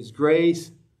 his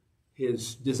grace,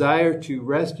 his desire to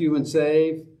rescue and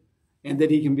save, and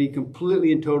that he can be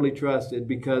completely and totally trusted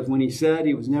because when he said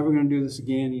he was never going to do this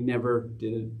again, he never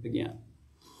did it again.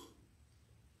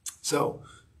 So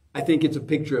I think it's a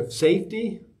picture of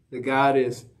safety, that God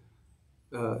is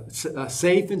a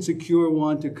safe and secure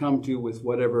one to come to with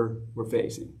whatever we're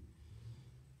facing.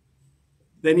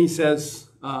 Then he says,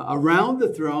 around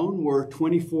the throne were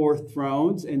 24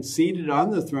 thrones, and seated on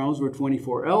the thrones were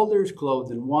 24 elders,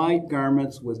 clothed in white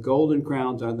garments with golden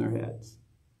crowns on their heads.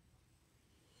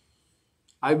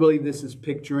 I believe this is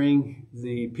picturing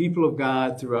the people of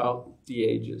God throughout the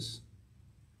ages.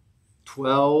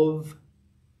 12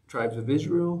 tribes of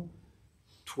Israel,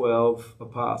 12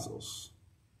 apostles.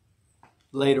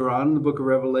 Later on in the book of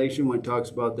Revelation, when it talks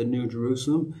about the New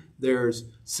Jerusalem, there's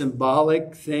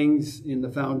symbolic things in the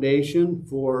foundation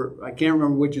for, I can't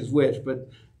remember which is which, but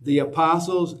the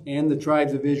apostles and the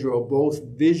tribes of Israel, both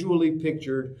visually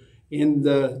pictured in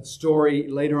the story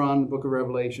later on in the book of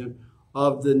Revelation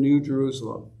of the New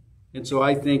Jerusalem. And so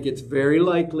I think it's very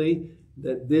likely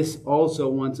that this also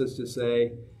wants us to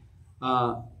say,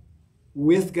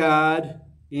 with God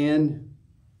on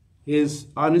his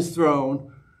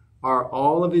throne are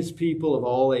all of his people of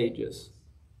all ages.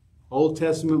 Old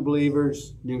Testament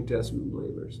believers, New Testament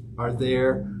believers are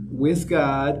there with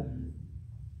God,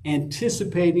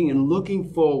 anticipating and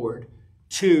looking forward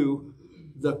to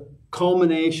the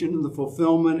culmination, the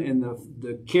fulfillment, and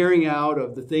the carrying out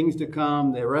of the things to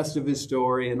come, the rest of his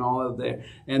story, and all of that.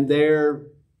 And they're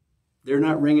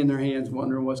not wringing their hands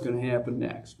wondering what's going to happen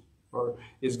next. Or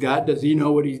does he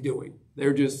know what he's doing?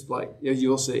 They're just like, as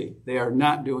you'll see, they are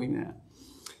not doing that.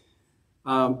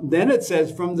 Then it says,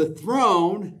 from the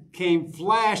throne came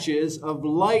flashes of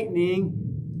lightning,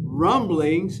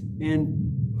 rumblings,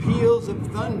 and peals of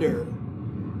thunder.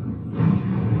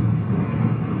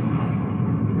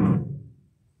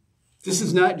 This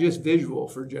is not just visual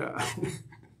for John.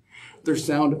 There's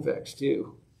sound effects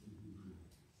too.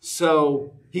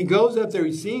 So he goes up there,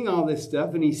 he's seeing all this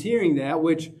stuff, and he's hearing that,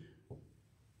 which,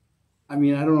 I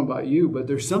mean, I don't know about you, but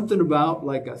there's something about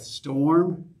like a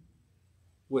storm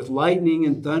with lightning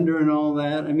and thunder and all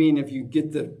that. I mean, if you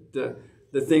get the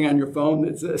thing on your phone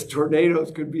that says tornadoes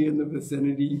could be in the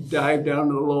vicinity, you dive down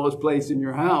to the lowest place in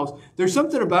your house. There's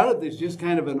something about it that's just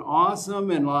kind of an awesome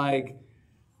and like,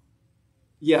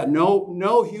 yeah,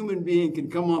 no human being can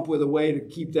come up with a way to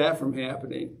keep that from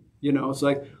happening. You know, it's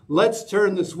like, let's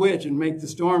turn the switch and make the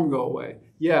storm go away.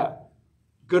 Yeah,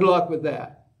 good luck with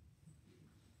that.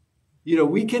 You know,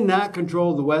 we cannot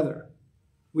control the weather.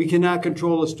 We cannot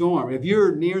control a storm. If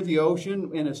you're near the ocean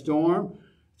in a storm,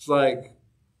 it's like,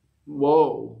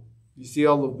 whoa. You see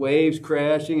all the waves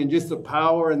crashing and just the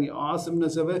power and the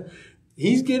awesomeness of it.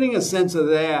 He's getting a sense of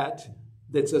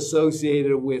that's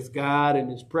associated with God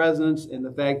and his presence and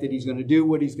the fact that he's going to do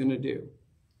what he's going to do.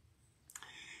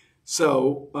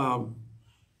 So,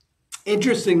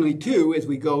 interestingly, too, as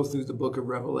we go through the book of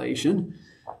Revelation,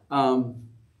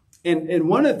 and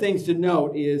one of the things to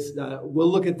note is,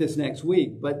 we'll look at this next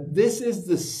week, but this is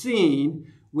the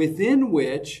scene within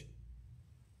which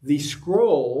the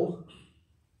scroll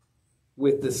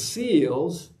with the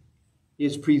seals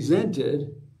is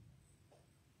presented,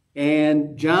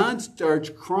 and John starts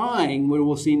crying, what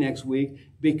we'll see next week,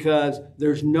 because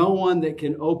there's no one that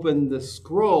can open the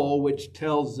scroll which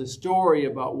tells the story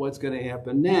about what's going to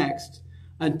happen next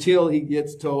until he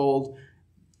gets told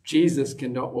Jesus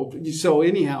can open. So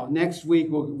anyhow, next week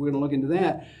we're going to look into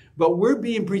that. But we're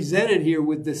being presented here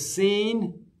with the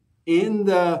scene in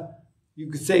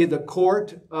you could say, the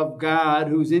court of God,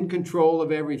 who's in control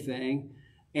of everything.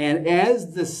 And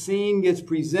as the scene gets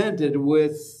presented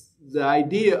with the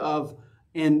idea of,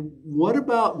 and what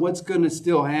about what's going to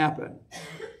still happen?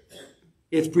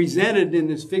 It's presented in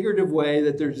this figurative way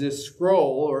that there's this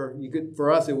scroll, or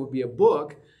for us it would be a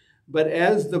book. But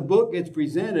as the book gets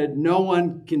presented, no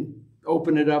one can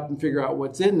open it up and figure out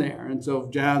what's in there. And so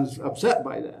John's upset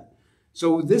by that.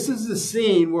 So this is the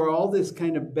scene where all this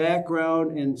kind of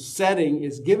background and setting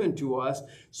is given to us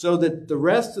so that the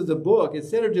rest of the book,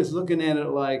 instead of just looking at it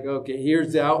like, okay,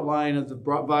 here's the outline of the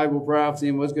Bible prophecy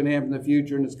and what's going to happen in the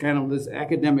future, and it's kind of this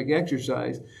academic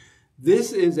exercise,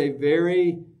 this is a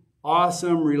very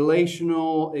awesome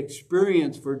relational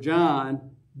experience for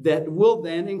John that will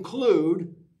then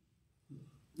include,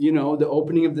 you know, the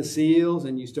opening of the seals,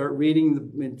 and you start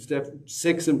reading in step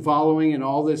 6 and following and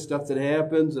all this stuff that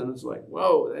happens, and it's like,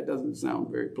 whoa, that doesn't sound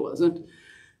very pleasant.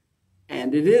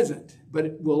 And it isn't,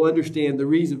 but we'll understand the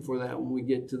reason for that when we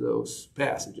get to those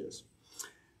passages.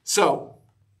 So,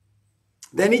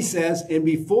 then he says, and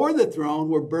before the throne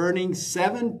were burning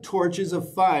 7 torches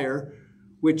of fire,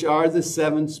 which are the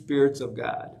 7 spirits of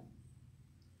God.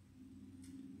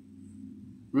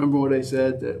 Remember what I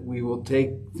said, that we will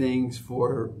take things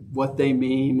for what they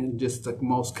mean and just the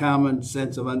most common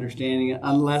sense of understanding it,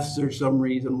 unless there's some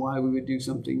reason why we would do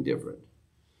something different.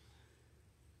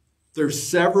 There's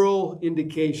several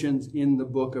indications in the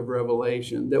book of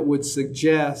Revelation that would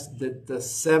suggest that the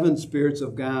 7 spirits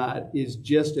of God is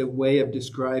just a way of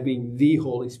describing the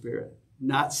Holy Spirit,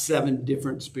 not 7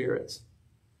 different spirits.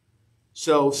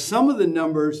 So some of the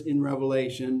numbers in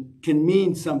Revelation can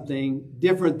mean something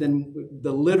different than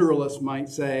the literalist might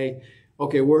say,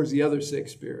 okay, where's the other 6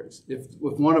 spirits? If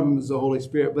one of them is the Holy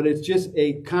Spirit. But it's just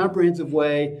a comprehensive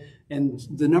way And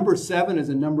the number 7 is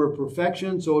a number of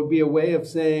perfection, so it would be a way of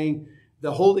saying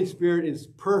the Holy Spirit is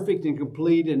perfect and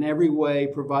complete in every way,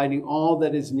 providing all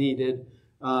that is needed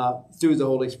through the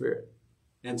Holy Spirit.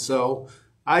 And so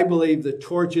I believe the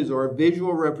torches are a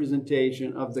visual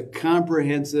representation of the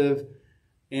comprehensive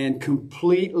and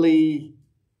completely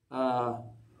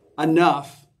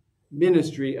enough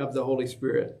ministry of the Holy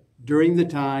Spirit during the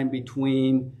time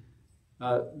between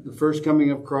the first coming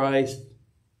of Christ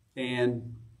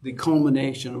and the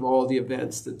culmination of all the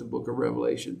events that the book of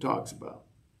Revelation talks about.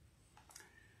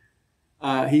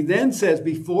 He then says,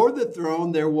 before the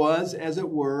throne there was, as it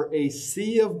were, a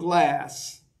sea of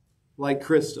glass like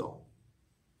crystal.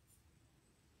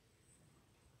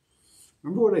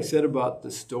 Remember what I said about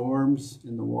the storms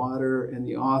and the water and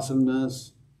the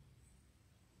awesomeness?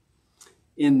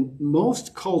 In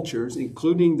most cultures,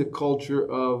 including the culture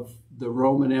of the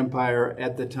Roman Empire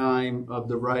at the time of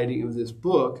the writing of this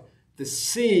book, the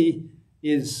sea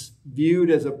is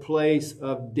viewed as a place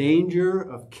of danger,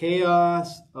 of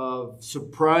chaos, of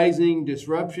surprising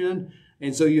disruption.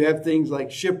 And so you have things like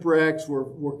shipwrecks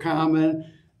were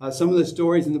common. Some of the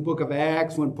stories in the book of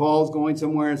Acts, when Paul's going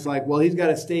somewhere, it's like, well, he's got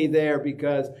to stay there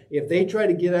because if they try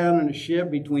to get out on a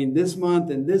ship between this month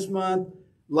and this month,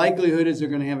 likelihood is they're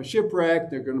going to have a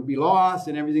shipwreck, they're going to be lost,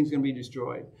 and everything's going to be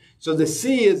destroyed. So the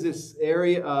sea is this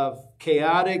area of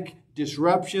chaotic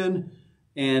disruption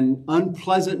and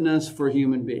unpleasantness for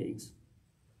human beings.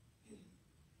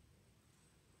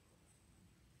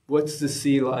 What's the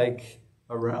sea like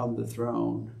around the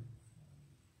throne?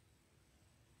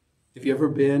 Have you ever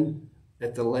been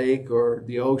at the lake or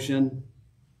the ocean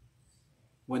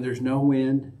when there's no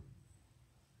wind?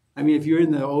 I mean, if you're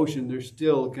in the ocean, there's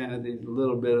still kind of a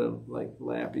little bit of like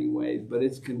lapping waves, but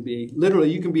it can be,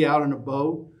 literally, you can be out on a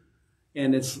boat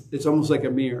and it's almost like a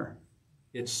mirror.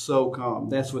 It's so calm.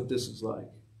 That's what this is like.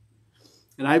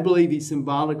 And I believe he's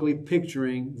symbolically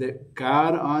picturing that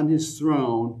God on his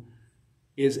throne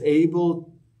is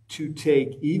able to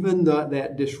take even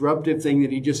that disruptive thing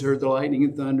that he just heard, the lightning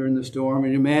and thunder and the storm,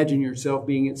 and imagine yourself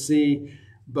being at sea.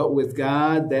 But with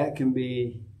God, that can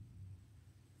be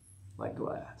like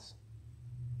glass.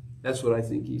 That's what I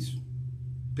think he's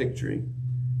picturing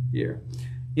here.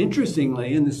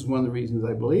 Interestingly, and this is one of the reasons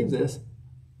I believe this,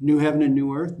 new heaven and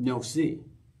new earth, no sea.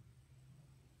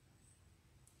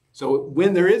 So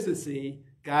when there is a sea,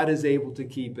 God is able to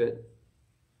keep it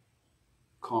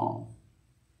calm,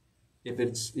 if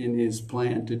it's in his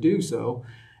plan to do so.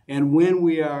 And when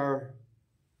we are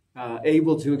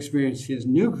able to experience his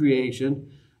new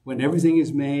creation, when everything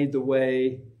is made the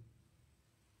way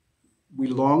we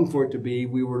long for it to be,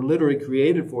 we were literally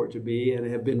created for it to be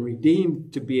and have been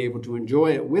redeemed to be able to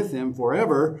enjoy it with him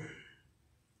forever,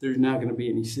 there's not going to be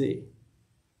any sea.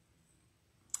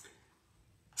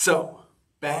 So,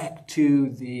 back to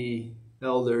the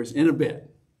elders in a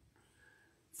bit.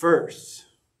 First,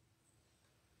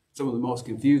 some of the most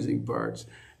confusing parts.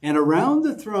 And around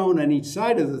the throne, on each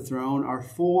side of the throne, are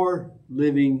 4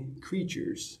 living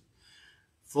creatures,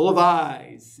 full of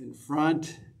eyes in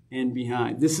front and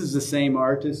behind. This is the same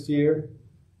artist here,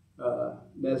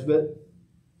 Nesbitt.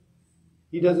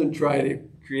 He doesn't try to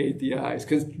create the eyes,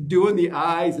 because doing the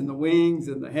eyes and the wings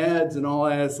and the heads and all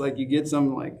that, it's like you get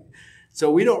something like... So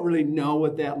we don't really know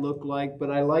what that looked like, but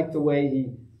I like the way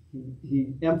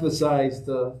he emphasized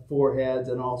the 4 heads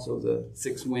and also the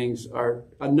 6 wings are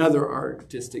another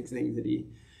artistic thing that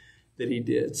he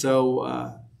did.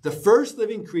 So the first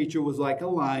living creature was like a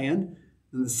lion,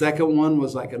 and the second one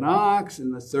was like an ox,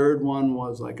 and the third one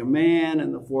was like a man,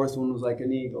 and the fourth one was like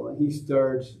an eagle. And he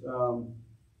starts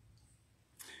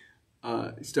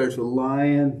with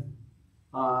lion,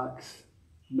 ox,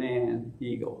 man,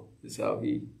 eagle is how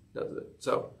he does it.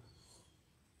 So,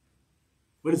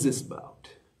 what is this about?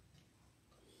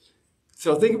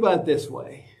 So think about it this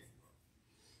way.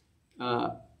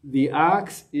 The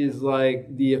ox is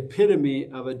like the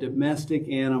epitome of a domestic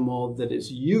animal that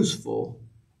is useful.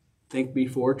 Think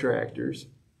before tractors.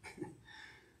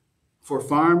 For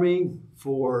farming,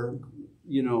 for,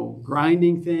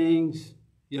 grinding things.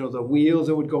 The wheels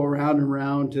that would go around and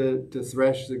around to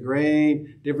thresh the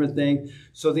grain, different things.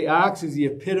 So the ox is the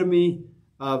epitome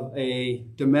of a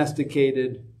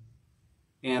domesticated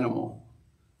animal.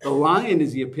 The lion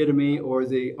is the epitome or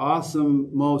the awesome,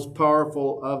 most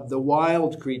powerful of the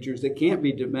wild creatures that can't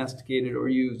be domesticated or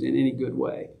used in any good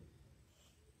way.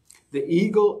 The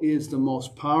eagle is the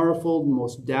most powerful,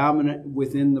 most dominant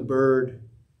within the bird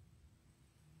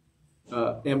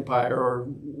empire or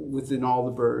within all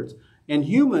the birds. And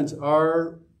humans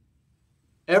are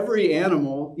every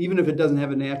animal, even if it doesn't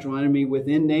have a natural enemy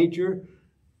within nature,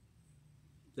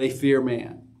 they fear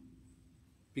man.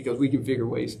 because we can figure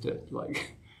ways to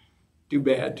like do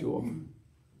bad to them.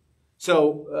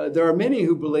 So there are many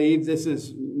who believe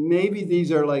maybe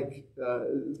these are like,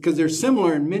 because they're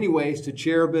similar in many ways to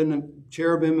cherubim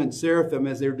and seraphim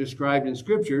as they're described in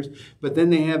scriptures, but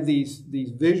then they have these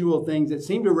visual things that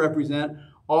seem to represent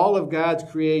all of God's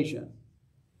creation.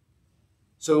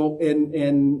 So,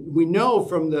 and we know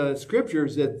from the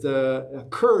scriptures that the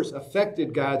curse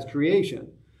affected God's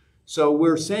creation. So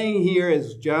we're saying here,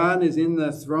 as John is in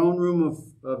the throne room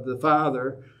of the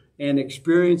Father and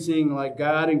experiencing like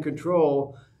God in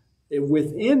control,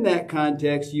 within that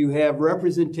context, you have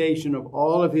representation of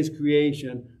all of his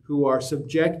creation who are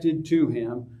subjected to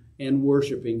him and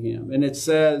worshiping him. And it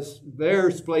says,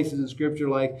 there's places in scripture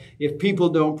like, if people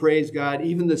don't praise God,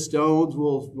 even the stones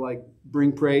will like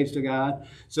bring praise to God.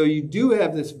 So you do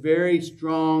have this very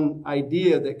strong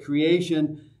idea that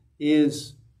creation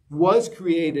was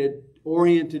created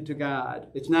oriented to God.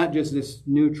 It's not just this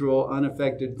neutral,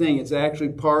 unaffected thing. It's actually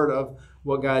part of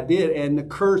what God did, and the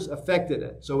curse affected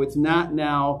it. So it's not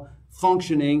now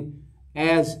functioning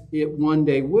as it one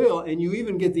day will. And you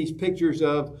even get these pictures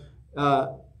of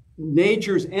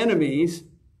nature's enemies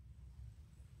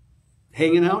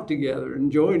hanging out together,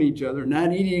 enjoying each other,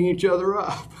 not eating each other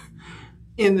up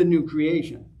in the new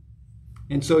creation.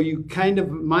 And so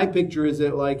my picture is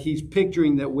that like he's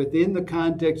picturing that within the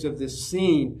context of this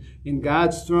scene in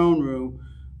God's throne room,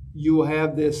 you will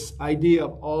have this idea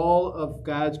of all of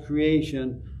God's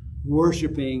creation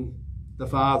worshiping the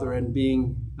Father and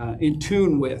being in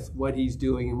tune with what he's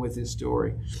doing and with his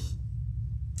story.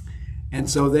 And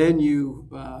so then you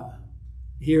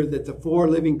hear that the four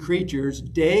living creatures,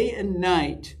 day and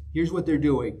night, here's what they're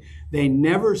doing. They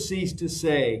never cease to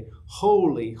say,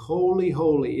 holy, holy,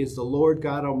 holy is the Lord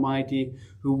God Almighty,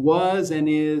 who was and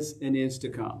is to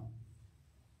come.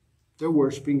 They're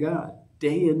worshiping God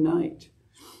day and night.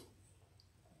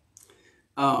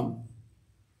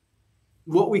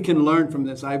 What we can learn from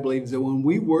this, I believe, is that when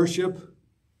we worship,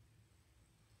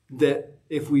 that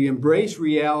if we embrace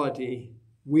reality,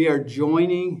 we are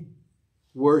joining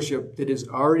worship that is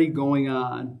already going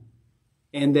on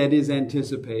and that is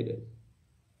anticipated.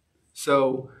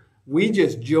 So we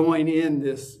just join in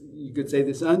this, you could say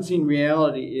this unseen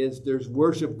reality is there's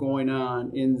worship going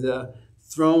on in the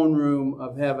throne room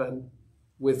of heaven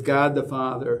with God the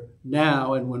Father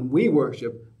now. And when we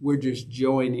worship, we're just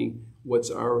joining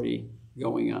what's already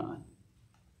going on.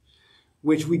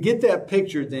 Which we get that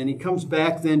picture then. He comes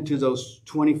back then to those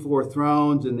 24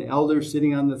 thrones and the elders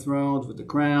sitting on the thrones with the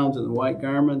crowns and the white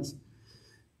garments.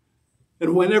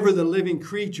 And whenever the living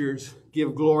creatures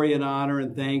give glory and honor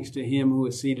and thanks to him who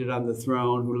is seated on the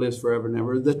throne, who lives forever and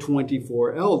ever, the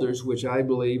 24 elders, which I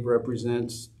believe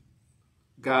represents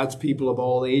God's people of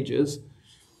all ages.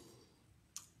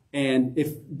 And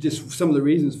if just some of the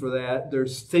reasons for that,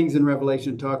 there's things in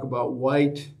Revelation talk about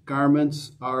white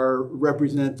garments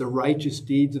represent the righteous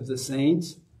deeds of the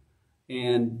saints,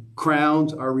 and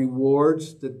crowns are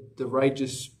rewards that the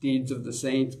righteous deeds of the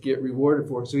saints get rewarded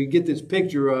for. So you get this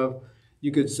picture of,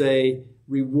 you could say,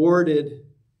 rewarded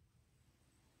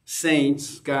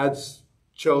saints, God's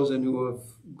chosen who have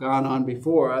gone on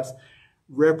before us,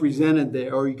 represented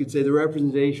there, or you could say the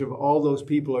representation of all those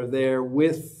people are there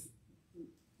with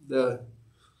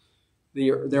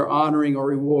their honoring or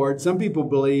reward. Some people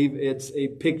believe it's a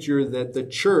picture that the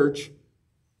church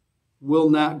will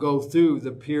not go through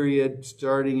the period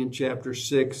starting in chapter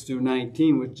 6 through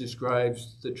 19, which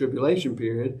describes the tribulation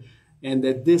period, and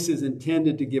that this is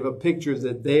intended to give a picture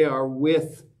that they are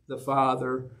with the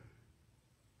Father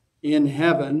in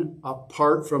heaven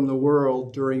apart from the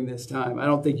world during this time. I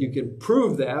don't think you can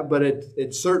prove that, but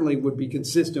it certainly would be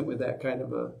consistent with that kind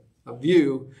of a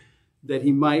view that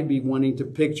he might be wanting to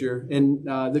picture. And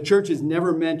the church is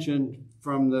never mentioned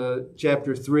from the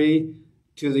chapter 3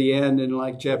 to the end in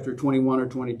like chapter 21 or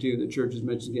 22. The church is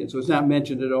mentioned again. So it's not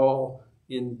mentioned at all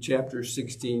in chapters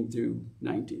 16 through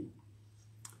 19.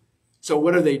 So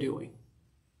what are they doing?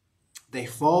 They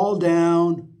fall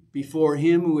down before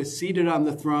him who is seated on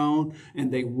the throne,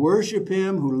 and they worship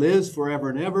him who lives forever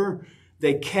and ever.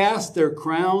 They cast their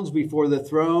crowns before the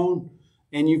throne.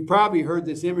 And you've probably heard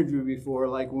this imagery before,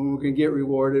 like when we're going to get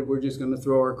rewarded, we're just going to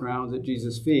throw our crowns at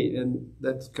Jesus' feet. And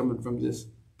that's coming from this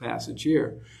passage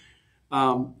here.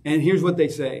 And here's what they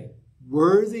say.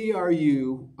 Worthy are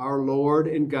you, our Lord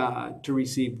and God, to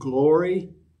receive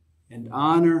glory and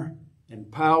honor and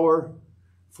power,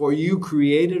 for you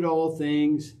created all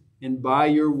things, and by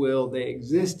your will they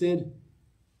existed,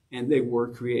 and they were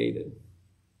created.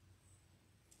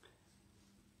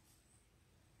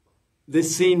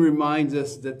 This scene reminds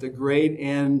us that the great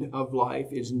end of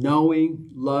life is knowing,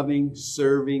 loving,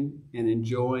 serving, and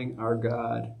enjoying our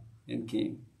God and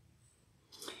King.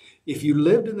 If you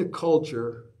lived in the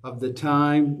culture of the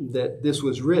time that this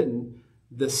was written,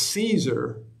 the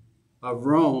Caesar of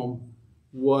Rome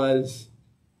was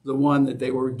the one that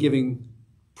they were giving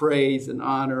praise and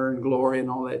honor and glory and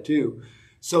all that too.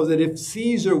 So that if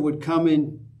Caesar would come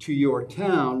into your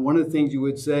town, one of the things you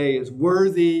would say is,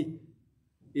 worthy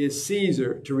is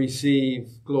Caesar to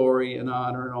receive glory and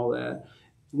honor and all that.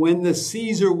 When the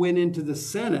Caesar went into the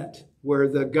Senate, where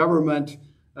the government,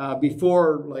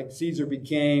 before like Caesar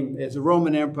became, as the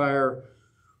Roman Empire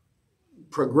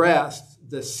progressed,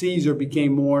 the Caesar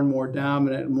became more and more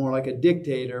dominant and more like a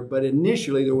dictator. But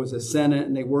initially there was a Senate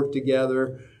and they worked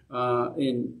together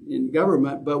in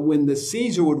government. But when the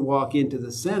Caesar would walk into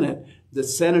the Senate, the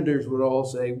senators would all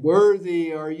say,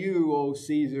 worthy are you, O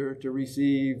Caesar, to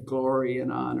receive glory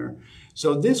and honor.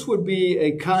 So this would be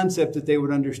a concept that they would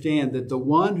understand, that the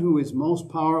one who is most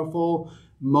powerful,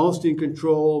 most in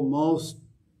control, most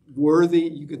worthy,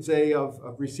 you could say, of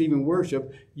receiving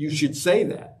worship, you should say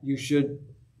that. You should,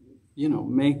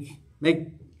 make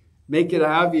it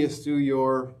obvious through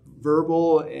your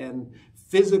verbal and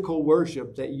physical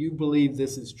worship that you believe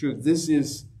this is truth. This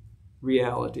is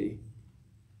reality.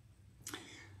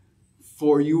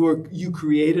 For you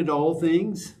created all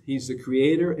things. He's the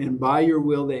creator, and by your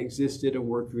will they existed and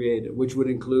were created, which would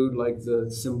include like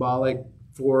the symbolic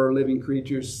 4 living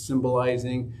creatures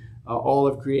symbolizing all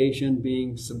of creation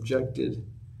being subjected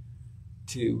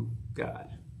to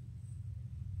God.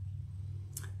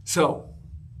 So,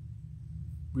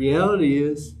 reality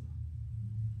is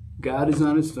God is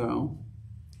on his throne.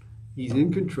 He's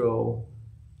in control.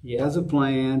 He has a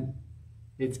plan.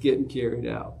 It's getting carried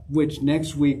out, which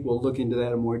next week we'll look into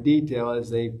that in more detail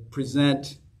as they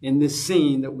present in this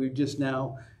scene that we've just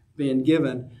now been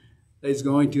given, is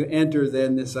going to enter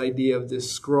then this idea of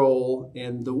this scroll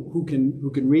and who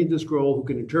can read the scroll, who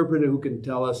can interpret it, who can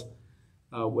tell us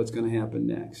what's going to happen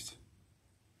next.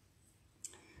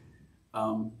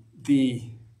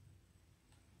 The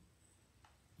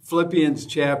Philippians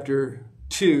chapter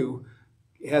 2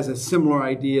 has a similar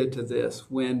idea to this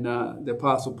when the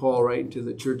Apostle Paul, writing to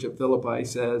the church at Philippi,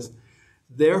 says,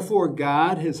 therefore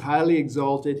God has highly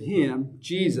exalted him,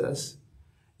 Jesus,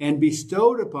 and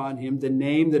bestowed upon him the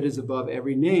name that is above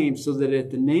every name, so that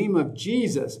at the name of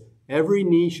Jesus every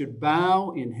knee should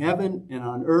bow in heaven and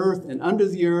on earth and under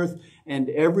the earth, and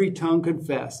every tongue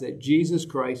confess that Jesus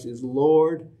Christ is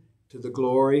Lord, to the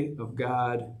glory of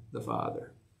God the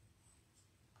Father.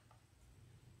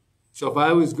 So if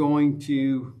I was going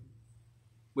to,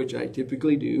 which I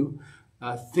typically do,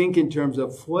 think in terms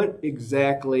of what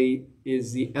exactly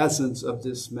is the essence of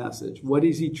this message. What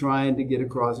is he trying to get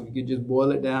across? If you could just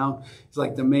boil it down, it's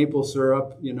like the maple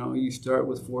syrup. You start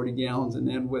with 40 gallons and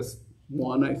end with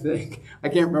 1, I think. I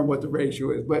can't remember what the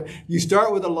ratio is, but you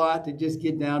start with a lot to just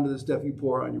get down to the stuff you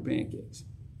pour on your pancakes.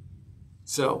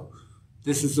 So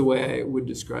this is the way I would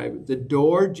describe it. The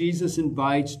door Jesus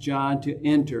invites John to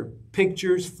enter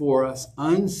pictures for us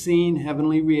unseen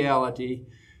heavenly reality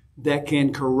that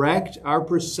can correct our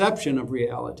perception of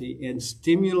reality and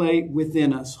stimulate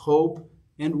within us hope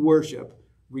and worship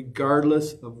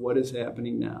regardless of what is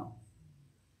happening now.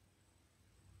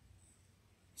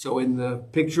 So in the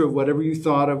picture of whatever you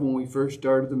thought of when we first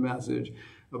started the message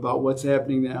about what's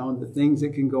happening now and the things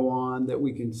that can go on, that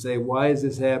we can say, why is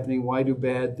this happening? Why do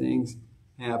bad things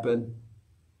happen?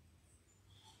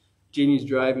 Jeannie's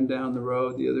driving down the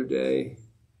road the other day,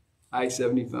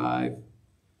 I-75.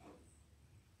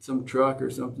 Some truck or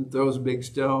something throws a big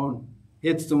stone,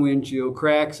 hits the windshield,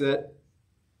 cracks it,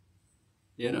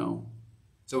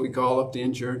 So we call up the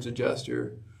insurance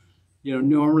adjuster.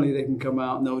 Normally they can come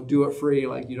out and they'll do it free,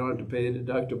 like you don't have to pay the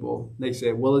deductible. They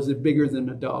say, well, is it bigger than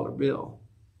a dollar bill?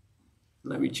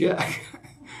 Let me check.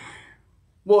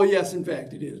 Well, yes, in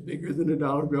fact, it is bigger than a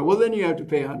dollar bill. Well, then you have to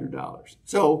pay $100.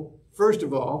 So, first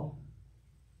of all,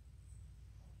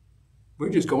 we're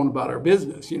just going about our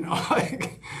business,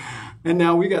 and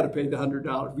now we got to pay the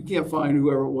 $100. We can't find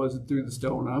whoever it was that threw the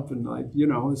stone up, and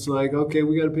it's like, okay,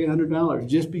 we got to pay $100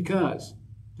 just because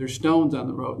there's stones on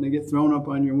the road and they get thrown up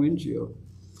on your windshield.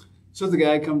 So the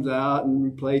guy comes out and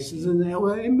replaces, and they're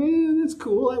like, hey, man, that's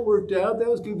cool. That worked out. That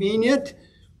was convenient.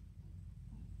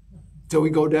 So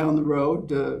we go down the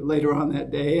road later on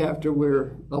that day after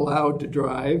we're allowed to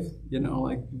drive,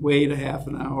 wait a half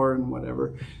an hour and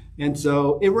whatever. And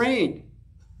so it rained.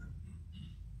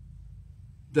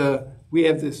 We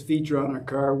have this feature on our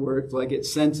car where it's like it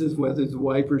senses whether the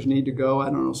wipers need to go. I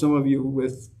don't know, some of you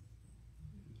with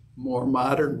more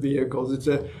modern vehicles,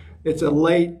 it's a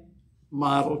late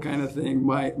model kind of thing.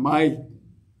 My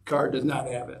car does not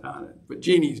have it on it, but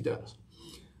Jeannie's does.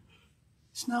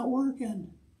 It's not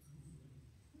working.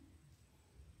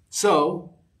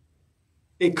 So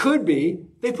it could be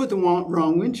they put the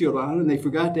wrong windshield on and they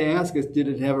forgot to ask us, did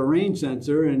it have a rain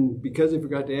sensor? And because they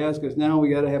forgot to ask us, now we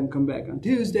got to have them come back on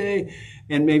Tuesday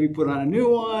and maybe put on a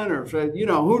new one, or, you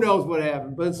know, who knows what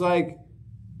happened. But it's like,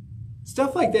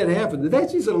 stuff like that happens.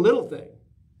 That's just a little thing.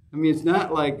 I mean, it's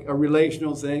not like a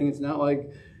relational thing. It's not like,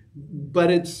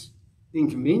 but it's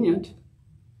inconvenient.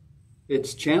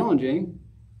 It's challenging.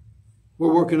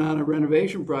 We're working on a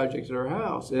renovation project at our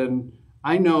house, and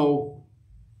I know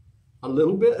a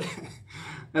little bit,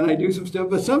 and I do some stuff,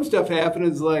 but some stuff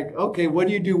happens. It's like, okay, what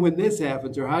do you do when this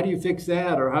happens? Or how do you fix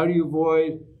that? Or how do you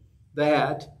avoid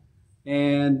that?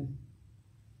 And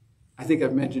I think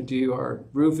I've mentioned to you, our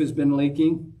roof has been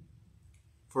leaking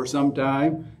for some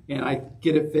time, and I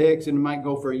get it fixed, and it might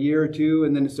go for a year or two,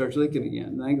 and then it starts leaking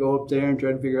again. And I go up there and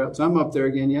try to figure out. So I'm up there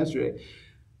again yesterday.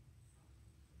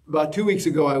 About 2 weeks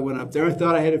ago, I went up there. I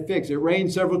thought I had it fixed. It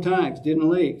rained several times, didn't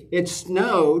leak. It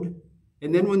snowed,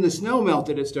 and then when the snow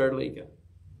melted, it started leaking.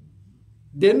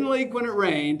 Didn't leak when it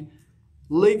rained,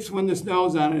 leaks when the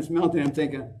snow's on and it's melting. I'm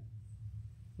thinking,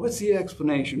 what's the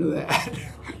explanation of that?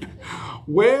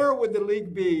 Where would the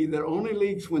leak be that only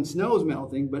leaks when snow's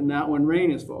melting, but not when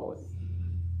rain is falling?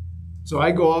 So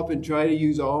I go up and try to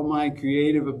use all my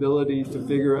creative abilities to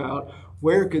figure out,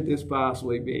 where could this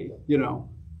possibly be, you know?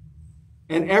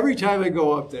 And every time I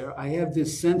go up there, I have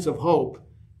this sense of hope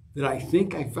that I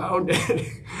think I found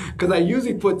it. Because I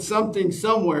usually put something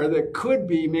somewhere that could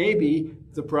be maybe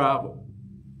the problem.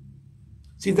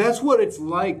 See, that's what it's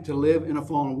like to live in a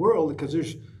fallen world, because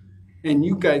and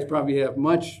you guys probably have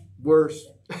much worse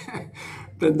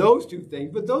than those two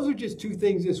things, but those are just two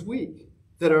things this week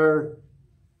that are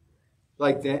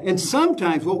like that. And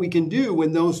sometimes what we can do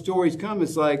when those stories come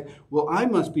is like, well, I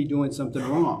must be doing something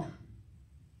wrong.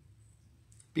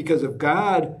 Because if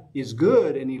God is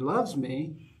good and he loves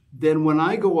me, then when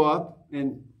I go up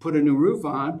and put a new roof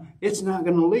on, it's not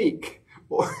going to leak.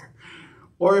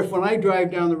 Or if when I drive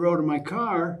down the road in my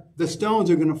car, the stones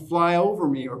are going to fly over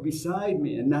me or beside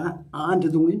me and not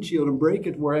onto the windshield and break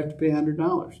it where I have to pay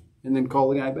 $100 and then call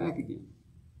the guy back again.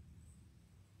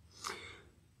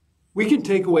 We can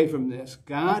take away from this,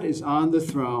 God is on the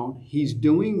throne. He's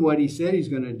doing what he said he's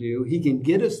going to do. He can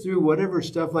get us through whatever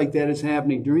stuff like that is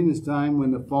happening during this time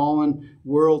when the fallen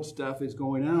world stuff is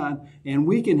going on. And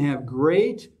we can have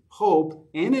great hope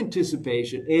and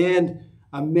anticipation and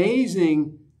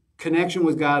amazing connection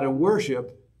with God and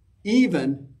worship,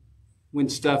 even when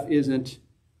stuff isn't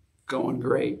going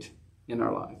great in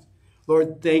our lives.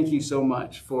 Lord, thank you so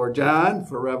much for John,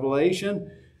 for Revelation,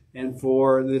 and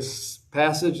for this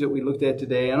passage that we looked at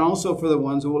today, and also for the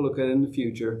ones that we'll look at in the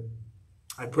future.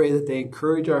 I pray that they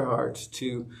encourage our hearts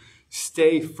to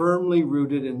stay firmly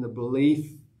rooted in the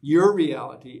belief, your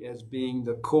reality as being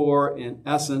the core and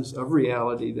essence of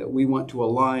reality that we want to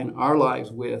align our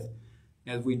lives with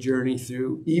as we journey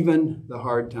through even the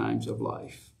hard times of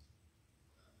life.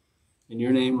 In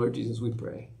your name, Lord Jesus, we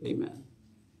pray. Amen.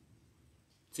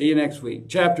 See you next week.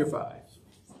 Chapter 5.